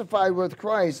crucified with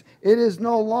Christ. It is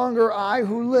no longer I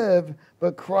who live,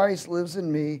 but Christ lives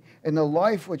in me. And the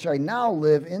life which I now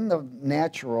live in the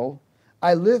natural,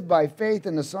 I live by faith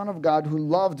in the Son of God who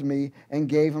loved me and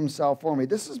gave Himself for me.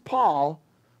 This is Paul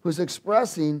who's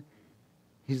expressing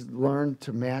he's learned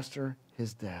to master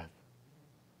his death.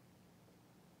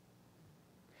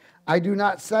 I do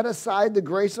not set aside the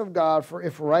grace of God, for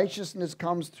if righteousness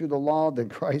comes through the law, then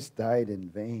Christ died in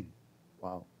vain.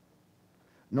 Wow.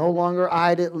 No longer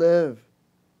I that live,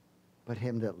 but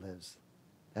Him that lives.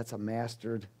 That's a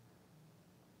mastered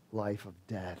life of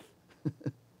death.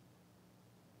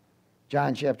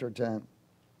 John chapter 10.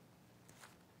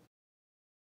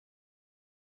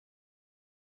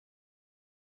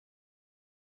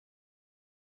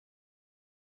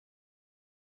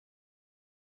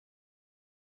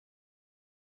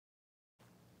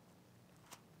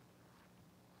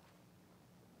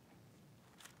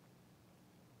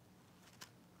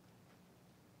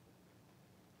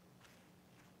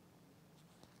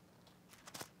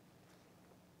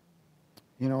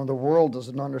 You know, the world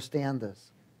doesn't understand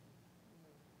this.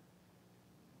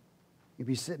 You'd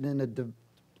be sitting in the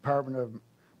Department of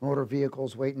Motor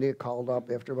Vehicles waiting to get called up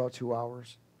after about 2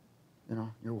 hours. You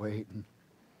know, you're waiting.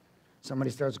 Somebody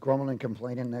starts grumbling and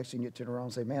complaining. Next thing you turn around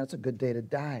and say, man, it's a good day to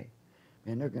die.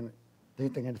 Man, they're going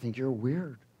to think you're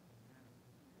weird.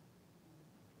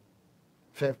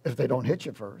 If they don't hit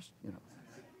you first, you know.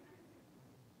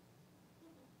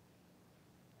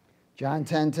 John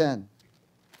 10:10.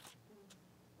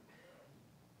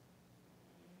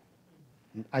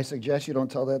 I suggest you don't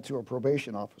tell that to a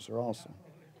probation officer also.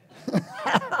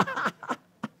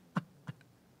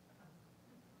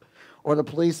 Or the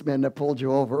policeman that pulled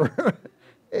you over.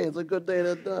 Hey, it's a good day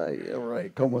to die. Yeah,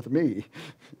 right, come with me.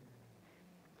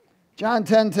 John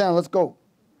 10:10, let's go.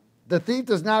 The thief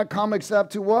does not come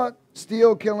except to what?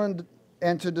 Steal, kill,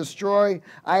 and to destroy.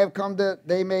 I have come that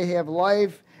they may have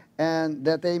life and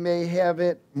that they may have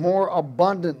it more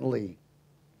abundantly.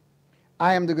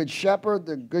 I am the good shepherd.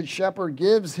 The good shepherd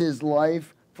gives his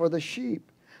life for the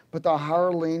sheep. But the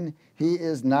hireling, he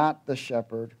is not the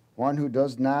shepherd, one who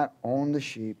does not own the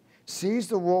sheep, sees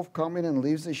the wolf coming and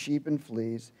leaves the sheep and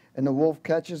flees, and the wolf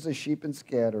catches the sheep and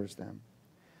scatters them.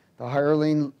 The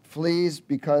hireling flees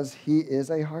because he is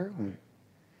a hireling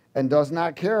and does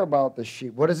not care about the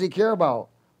sheep. What does he care about?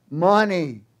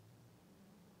 Money.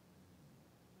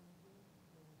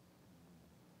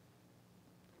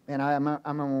 And I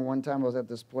remember one time I was at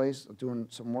this place doing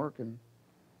some work, and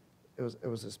it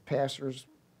was this pastor's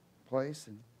place,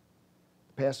 and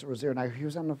the pastor was there, and he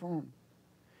was on the phone.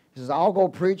 He says, I'll go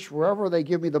preach wherever they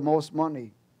give me the most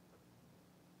money.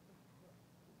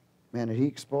 Man, and he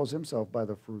exposed himself by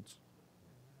the fruits.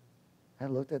 I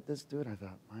looked at this dude, I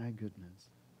thought, my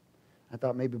goodness. I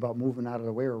thought maybe about moving out of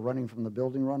the way or running from the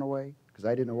building, run away, because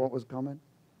I didn't know what was coming.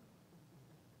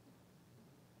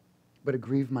 But it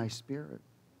grieved my spirit.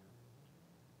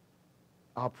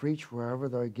 I'll preach wherever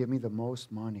they give me the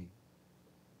most money.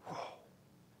 Whoa.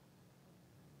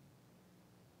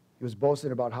 He was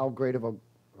boasting about how great of a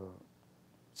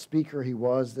speaker he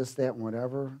was, this, that, and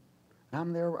whatever. And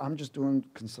I'm there, I'm just doing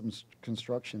some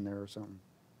construction there or something.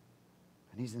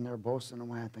 And he's in there boasting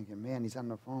away. I'm thinking, man, he's on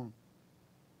the phone.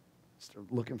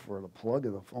 Started looking for the plug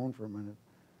of the phone for a minute.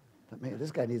 I thought, man,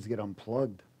 this guy needs to get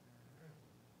unplugged.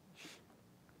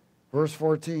 Verse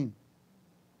 14.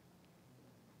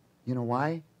 You know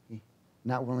why? He's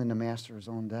not willing to master his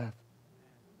own death.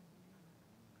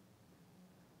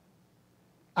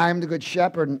 I am the good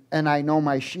shepherd, and I know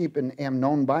my sheep and am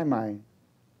known by mine.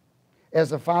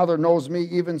 As the Father knows me,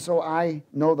 even so I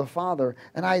know the Father.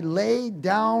 And I lay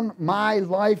down my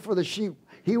life for the sheep.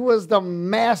 He was the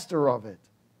master of it.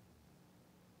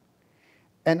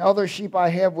 And other sheep I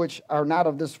have which are not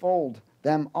of this fold,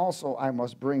 them also I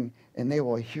must bring, and they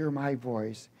will hear my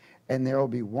voice. And there will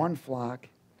be one flock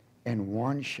and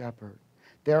one shepherd.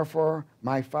 Therefore,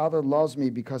 my Father loves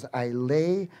me because I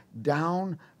lay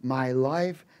down my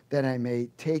life that I may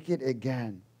take it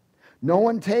again. No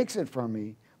one takes it from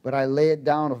me, but I lay it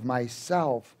down of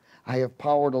myself. I have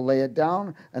power to lay it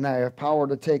down, and I have power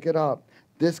to take it up.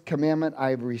 This commandment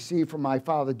I have received from my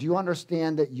Father. Do you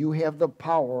understand that you have the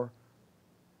power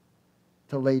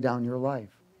to lay down your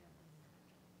life?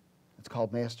 It's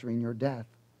called mastering your death.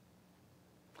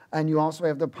 And you also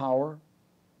have the power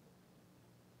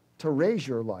to raise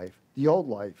your life, the old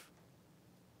life.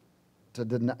 To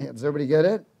deny, does everybody get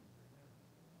it?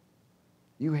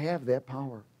 You have that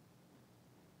power.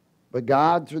 But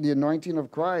God, through the anointing of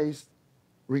Christ,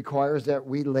 requires that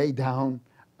we lay down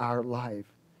our life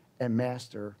and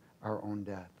master our own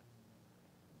death.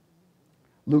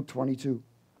 Luke 22.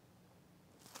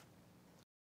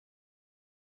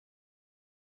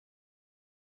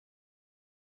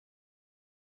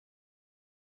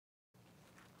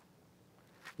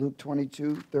 Luke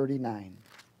 22:39.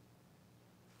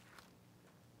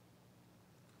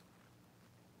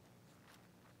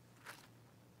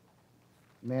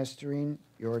 Mastering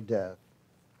your death.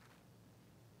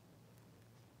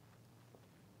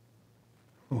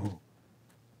 Ooh.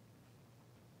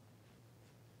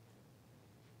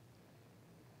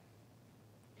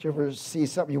 Did you ever see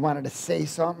something you wanted to say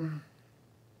something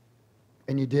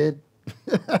and you did?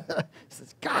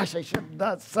 Says, gosh, I should have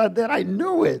not said that. I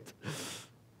knew it.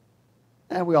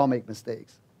 And we all make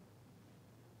mistakes.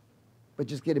 But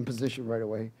just get in position right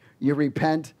away. You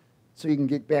repent so you can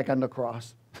get back on the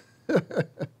cross.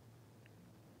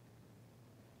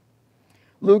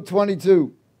 Luke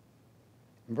 22,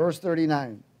 verse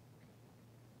 39.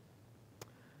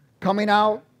 Coming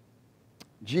out,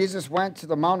 Jesus went to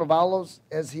the Mount of Olives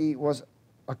as he was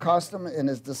accustomed, and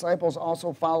his disciples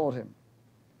also followed him.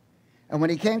 And when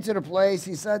he came to the place,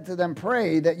 he said to them,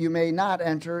 pray that you may not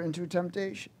enter into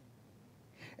temptation.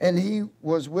 And he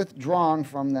was withdrawn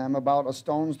from them about a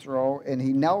stone's throw, and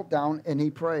he knelt down and he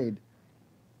prayed,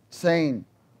 saying,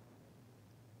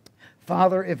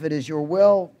 Father, if it is your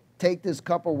will, take this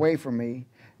cup away from me.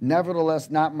 Nevertheless,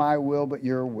 not my will, but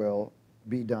your will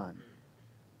be done.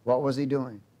 What was he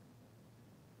doing?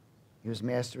 He was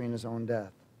mastering his own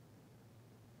death.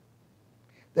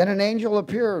 Then an angel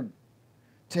appeared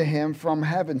to him from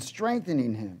heaven,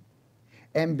 strengthening him.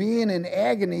 And being in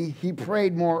agony, he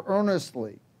prayed more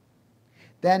earnestly.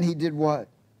 Then he did what?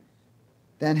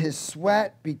 Then his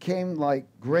sweat became like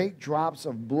great drops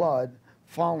of blood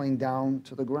falling down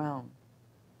to the ground.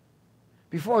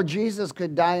 Before Jesus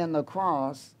could die on the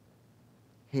cross,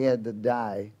 he had to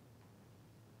die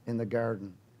in the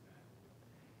garden.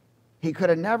 He could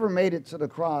have never made it to the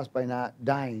cross by not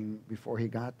dying before he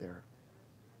got there.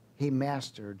 He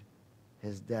mastered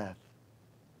his death.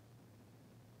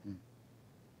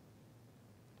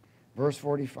 Verse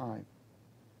 45.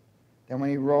 Then when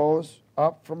he rose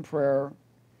up from prayer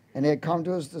and he had come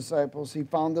to his disciples, he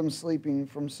found them sleeping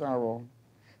from sorrow.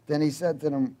 Then he said to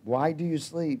them, why do you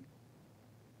sleep?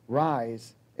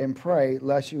 Rise and pray,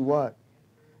 lest you what?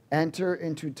 Enter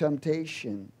into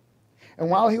temptation. And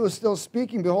while he was still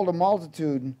speaking, behold, a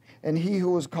multitude, and he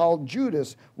who was called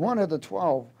Judas, one of the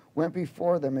 12, went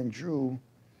before them and drew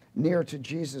near to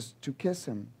Jesus to kiss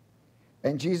him.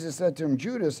 And Jesus said to him,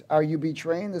 Judas, are you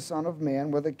betraying the Son of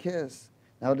Man with a kiss?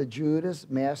 Now did Judas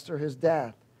master his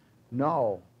death?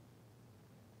 No.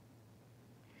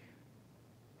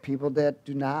 People that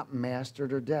do not master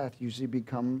their death usually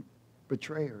become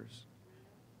betrayers.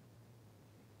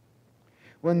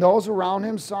 When those around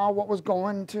him saw what was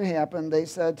going to happen, they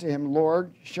said to him,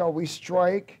 Lord, shall we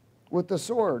strike with the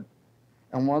sword?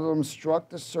 And one of them struck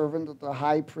the servant of the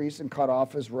high priest and cut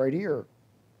off his right ear.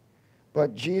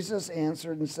 But Jesus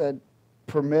answered and said,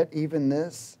 permit even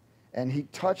this. And he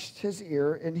touched his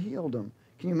ear and healed him.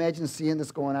 Can you imagine seeing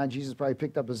this going on? Jesus probably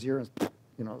picked up his ear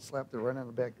and, slapped it right on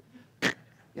the back.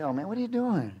 Man, what are you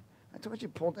doing? I told you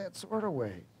to pull that sword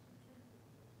away.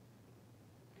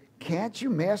 Can't you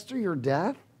master your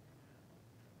death?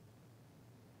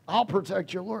 I'll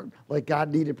protect your Lord, like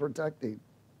God needed protecting.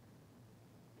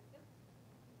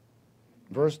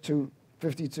 Verse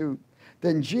 52.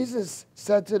 Then Jesus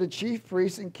said to the chief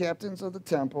priests and captains of the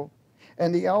temple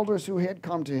and the elders who had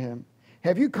come to him,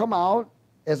 have you come out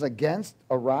as against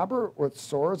a robber with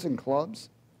swords and clubs?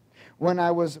 When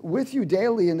I was with you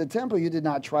daily in the temple, you did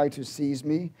not try to seize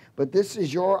me, but this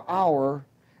is your hour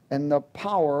and the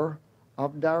power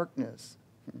of darkness.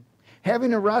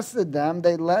 Having arrested them,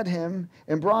 they led him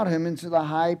and brought him into the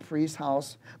high priest's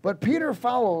house, but Peter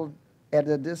followed at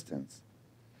a distance.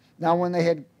 Now when they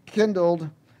had kindled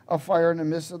a fire in the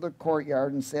midst of the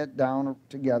courtyard and sat down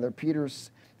together, Peter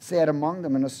sat among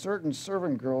them, and a certain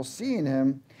servant girl, seeing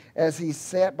him as he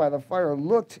sat by the fire,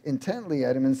 looked intently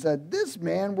at him and said, this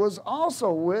man was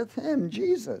also with him,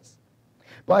 Jesus.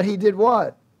 But he did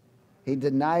what? He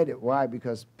denied it. Why?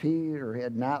 Because Peter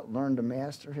had not learned to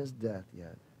master his death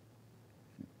yet.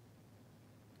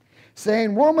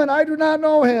 Saying, woman, I do not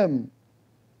know him.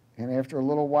 And after a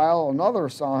little while, another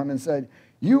saw him and said,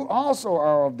 you also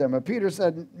are of them. But Peter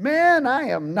said, man, I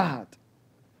am not.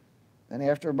 And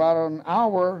after about an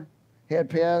hour had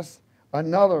passed,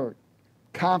 another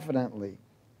confidently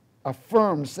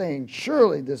affirmed, saying,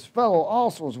 surely this fellow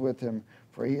also is with him,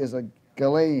 for he is a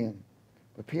Galilean.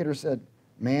 But Peter said,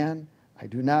 man, I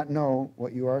do not know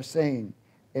what you are saying.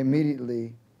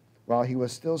 Immediately, while he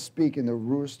was still speaking, the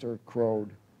rooster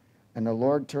crowed. And the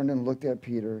Lord turned and looked at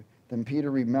Peter. Then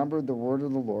Peter remembered the word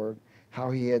of the Lord,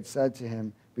 how he had said to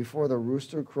him, before the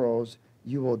rooster crows,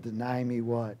 you will deny me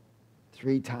what?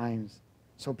 3 times.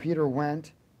 So Peter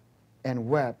went and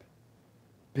wept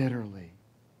bitterly.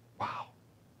 Wow.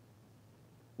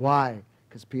 Why?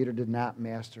 Because Peter did not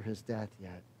master his death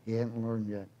yet. He hadn't learned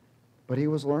yet. But he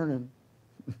was learning.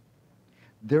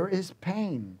 There is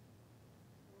pain.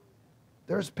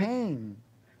 There's pain.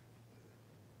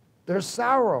 There's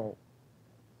sorrow.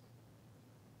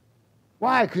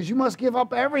 Why? Because you must give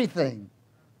up everything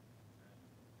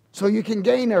so you can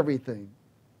gain everything.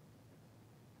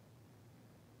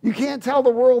 You can't tell the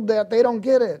world that. They don't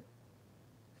get it.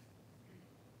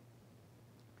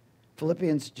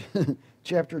 Philippians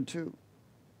chapter 2.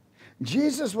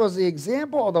 Jesus was the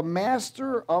example of the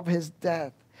master of his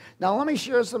death. Now let me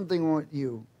share something with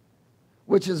you,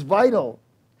 which is vital.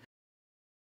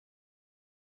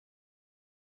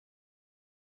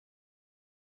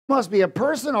 You must be a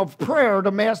person of prayer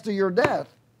to master your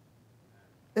death.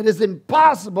 It is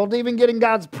impossible to even get in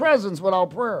God's presence without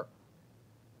prayer.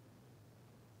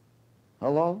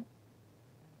 Hello?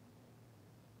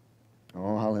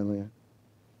 Oh, hallelujah.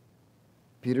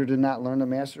 Peter did not learn the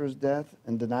master's death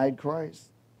and denied Christ.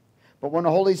 But when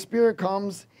the Holy Spirit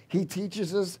comes, he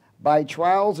teaches us by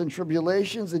trials and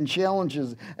tribulations and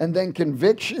challenges and then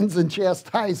convictions and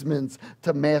chastisements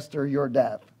to master your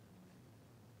death.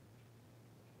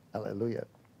 Hallelujah.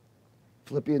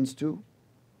 Philippians 2.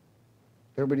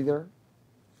 Everybody there?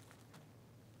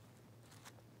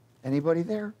 Anybody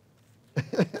there?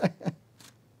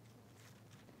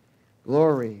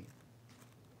 Glory.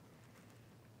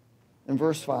 In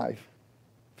verse 5,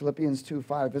 Philippians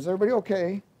 2:5. Is everybody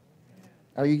okay?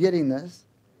 Are you getting this?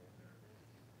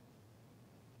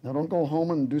 Now don't go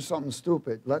home and do something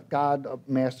stupid. Let God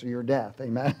master your death.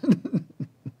 Amen?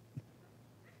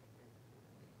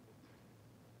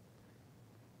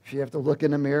 If you have to look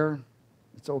in the mirror,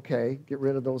 it's okay. Get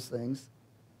rid of those things.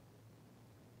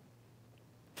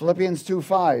 Philippians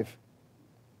 2:5.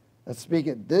 Let's speak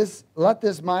it. Let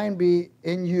this mind be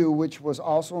in you, which was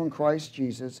also in Christ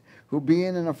Jesus, who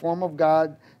being in the form of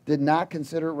God, did not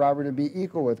consider robbery to be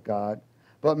equal with God,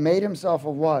 but made himself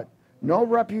of what? No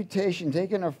reputation,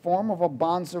 taking a form of a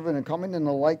bondservant and coming in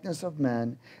the likeness of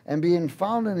men, and being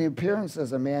found in the appearance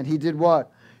as a man, he did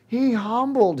what? He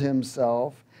humbled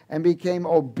himself and became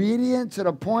obedient to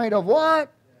the point of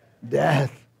what?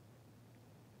 Death.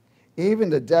 Even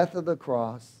the death of the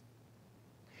cross.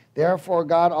 Therefore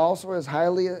God also has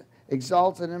highly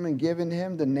exalted him and given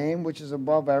him the name which is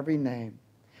above every name,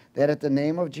 that at the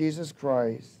name of Jesus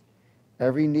Christ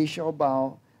every knee shall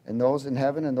bow, and those in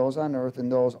heaven and those on earth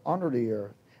and those under the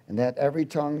earth, and that every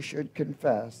tongue should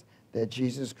confess that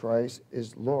Jesus Christ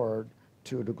is Lord,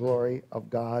 to the glory of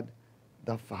God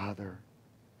the Father.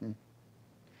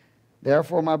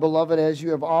 Therefore, my beloved, as you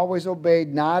have always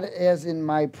obeyed, not as in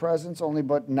my presence only,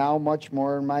 but now much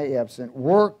more in my absence,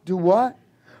 do what?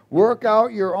 Work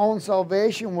out your own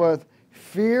salvation with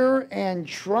fear and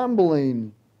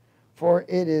trembling, for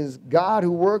it is God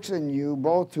who works in you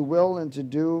both to will and to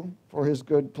do for his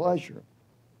good pleasure.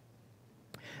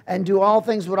 And do all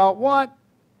things without what?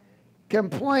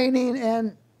 Complaining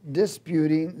and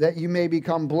disputing, that you may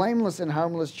become blameless and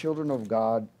harmless children of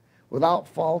God, without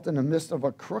fault in the midst of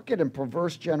a crooked and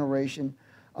perverse generation,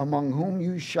 among whom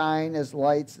you shine as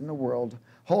lights in the world,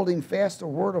 holding fast the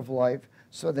word of life,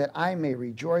 so that I may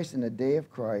rejoice in the day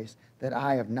of Christ, that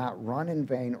I have not run in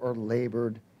vain or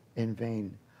labored in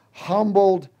vain.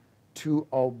 Humbled to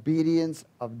obedience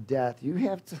of death. You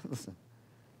have to, listen,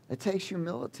 it takes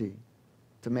humility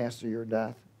to master your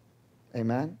death.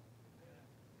 Amen?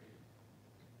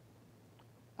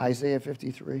 Isaiah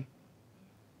 53.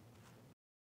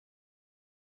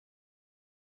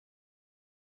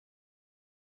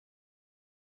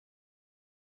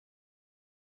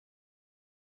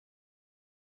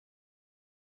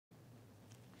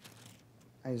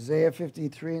 Isaiah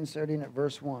 53 and starting at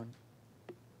verse 1.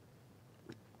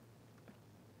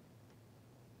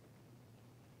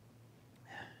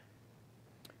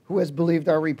 Who has believed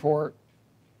our report?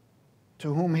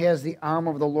 To whom has the arm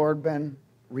of the Lord been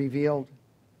revealed?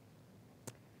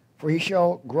 For he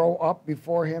shall grow up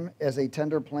before him as a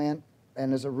tender plant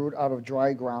and as a root out of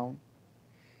dry ground.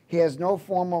 He has no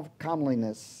form of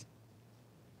comeliness,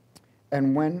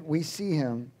 and when we see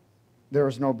him, there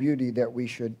is no beauty that we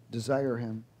should desire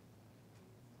him.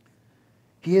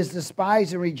 He is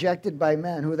despised and rejected by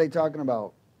men. Who are they talking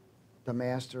about? The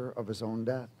master of his own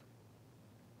death.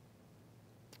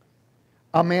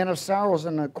 A man of sorrows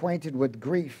and acquainted with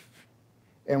grief,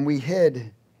 and we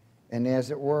hid, and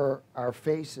as it were, our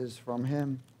faces from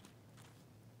him.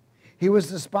 He was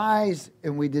despised,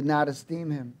 and we did not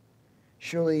esteem him.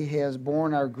 Surely he has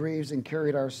borne our griefs and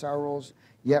carried our sorrows,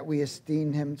 yet we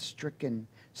esteemed him stricken,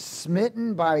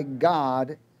 smitten by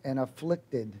God, and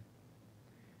afflicted.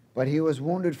 But he was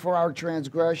wounded for our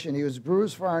transgression. He was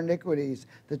bruised for our iniquities.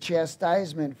 The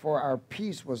chastisement for our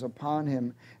peace was upon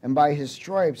him, and by his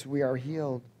stripes we are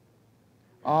healed.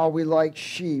 All we like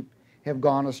sheep have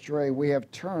gone astray. We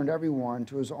have turned everyone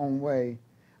to his own way,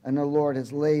 and the Lord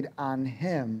has laid on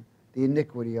him the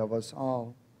iniquity of us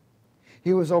all.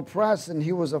 He was oppressed and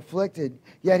he was afflicted,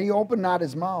 yet he opened not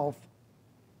his mouth.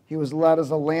 He was led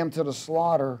as a lamb to the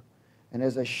slaughter, and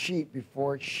as a sheep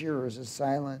before its shearers is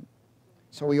silent.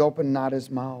 So he opened not his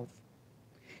mouth.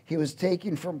 He was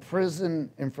taken from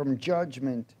prison and from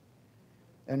judgment,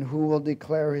 and who will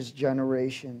declare his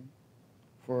generation?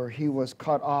 For he was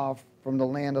cut off from the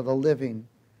land of the living.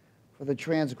 For the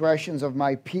transgressions of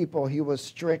my people he was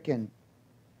stricken,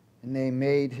 and they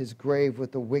made his grave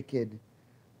with the wicked,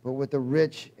 but with the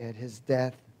rich at his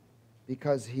death,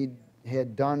 because he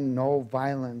had done no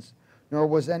violence, nor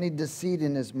was any deceit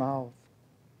in his mouth.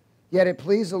 Yet it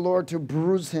pleased the Lord to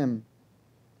bruise him.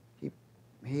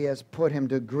 He has put him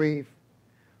to grief.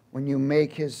 When you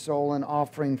make his soul an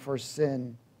offering for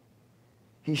sin,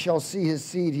 he shall see his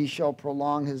seed, he shall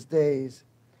prolong his days,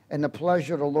 and the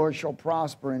pleasure of the Lord shall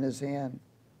prosper in his hand.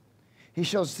 He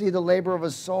shall see the labor of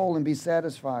his soul and be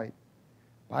satisfied.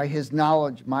 By his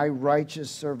knowledge, my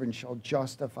righteous servant shall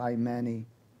justify many,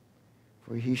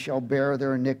 for he shall bear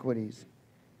their iniquities.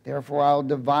 Therefore I will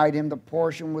divide him the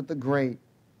portion with the great,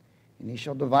 and he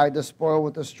shall divide the spoil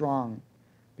with the strong,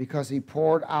 because he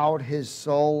poured out his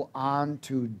soul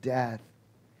unto death,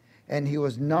 and he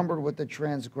was numbered with the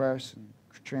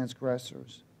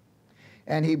transgressors.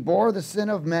 And he bore the sin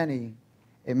of many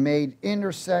and made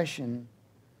intercession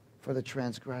for the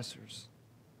transgressors,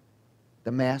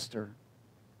 the master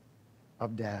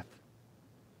of death.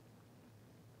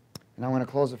 And I want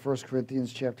to close at 1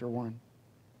 Corinthians chapter 1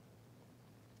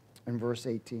 and verse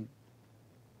 18.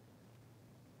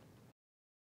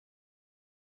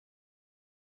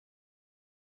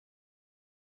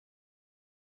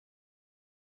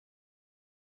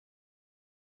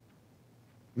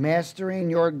 Mastering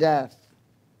your death.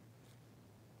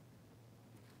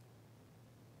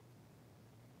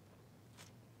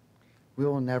 We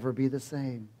will never be the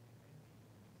same.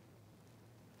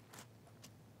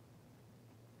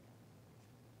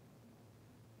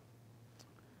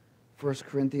 First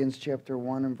Corinthians chapter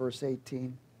 1 and verse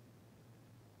 18.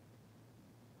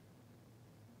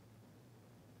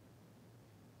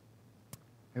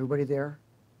 Everybody there?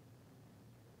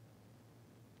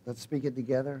 Let's speak it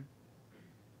together.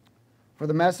 For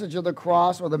the message of the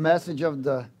cross, or the message of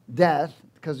the death,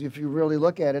 because if you really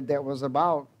look at it, that was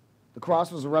about, the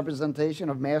cross was a representation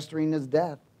of mastering his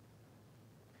death.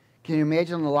 Can you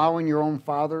imagine allowing your own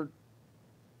father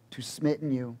to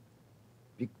smitten you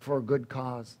for a good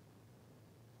cause?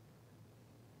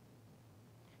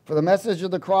 For the message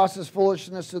of the cross is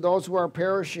foolishness to those who are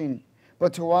perishing,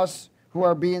 but to us who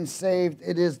are being saved,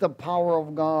 it is the power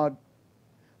of God.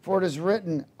 For it is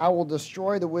written, I will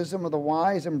destroy the wisdom of the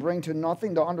wise and bring to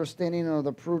nothing the understanding of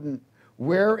the prudent.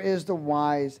 Where is the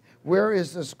wise? Where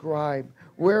is the scribe?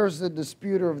 Where is the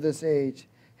disputer of this age?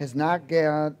 Has not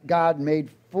God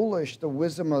made foolish the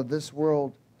wisdom of this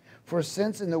world? For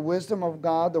since in the wisdom of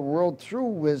God, the world through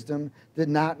wisdom did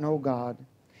not know God,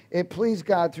 it pleased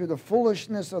God through the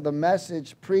foolishness of the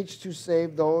message preached to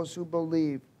save those who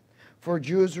believe. For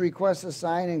Jews request a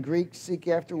sign and Greeks seek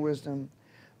after wisdom.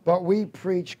 But we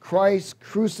preach Christ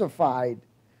crucified,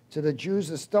 to the Jews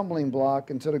a stumbling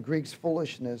block, and to the Greeks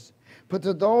foolishness. But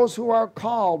to those who are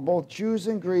called, both Jews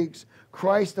and Greeks,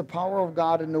 Christ the power of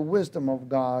God and the wisdom of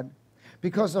God.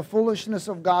 Because the foolishness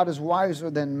of God is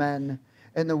wiser than men,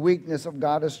 and the weakness of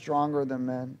God is stronger than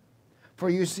men.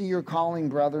 For you see your calling,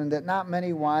 brethren, that not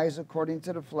many wise according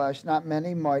to the flesh, not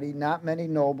many mighty, not many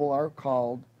noble are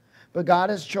called. But God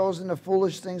has chosen the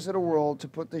foolish things of the world to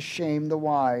put to shame the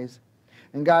wise.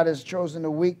 And God has chosen the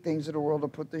weak things of the world to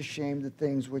put to shame the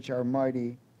things which are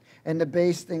mighty. And the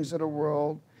base things of the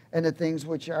world and the things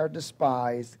which are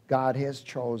despised, God has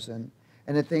chosen.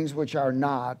 And the things which are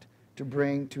not, to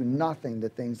bring to nothing the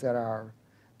things that are,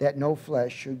 that no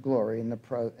flesh should glory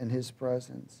in his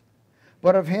presence.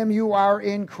 But of him you are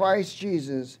in Christ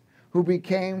Jesus, who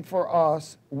became for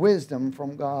us wisdom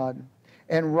from God,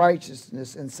 and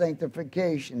righteousness and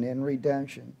sanctification and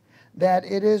redemption. That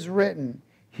it is written,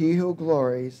 he who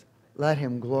glories, let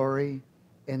him glory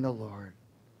in the Lord.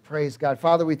 Praise God.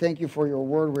 Father, we thank you for your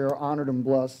word. We are honored and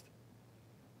blessed.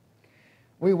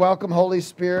 We welcome, Holy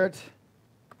Spirit,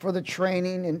 for the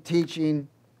training and teaching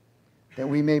that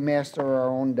we may master our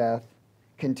own death,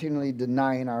 continually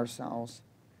denying ourselves,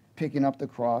 picking up the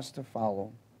cross to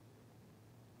follow.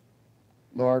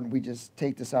 Lord, we just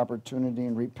take this opportunity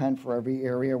and repent for every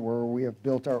area where we have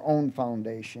built our own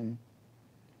foundation,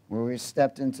 where we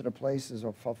stepped into the places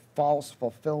of false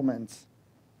fulfillments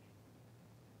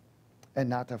and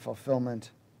not the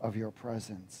fulfillment of your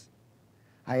presence.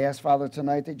 I ask, Father,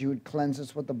 tonight that you would cleanse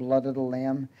us with the blood of the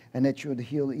Lamb and that you would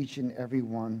heal each and every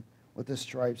one with the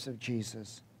stripes of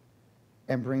Jesus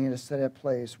and bring us to that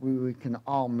place where we can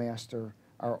all master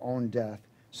our own death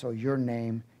so your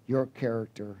name, your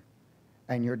character,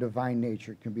 and your divine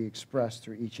nature can be expressed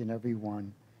through each and every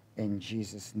one in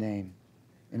Jesus' name.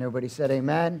 And everybody said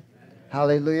amen. Amen.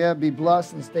 Hallelujah. Be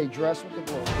blessed and stay dressed with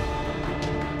the glory.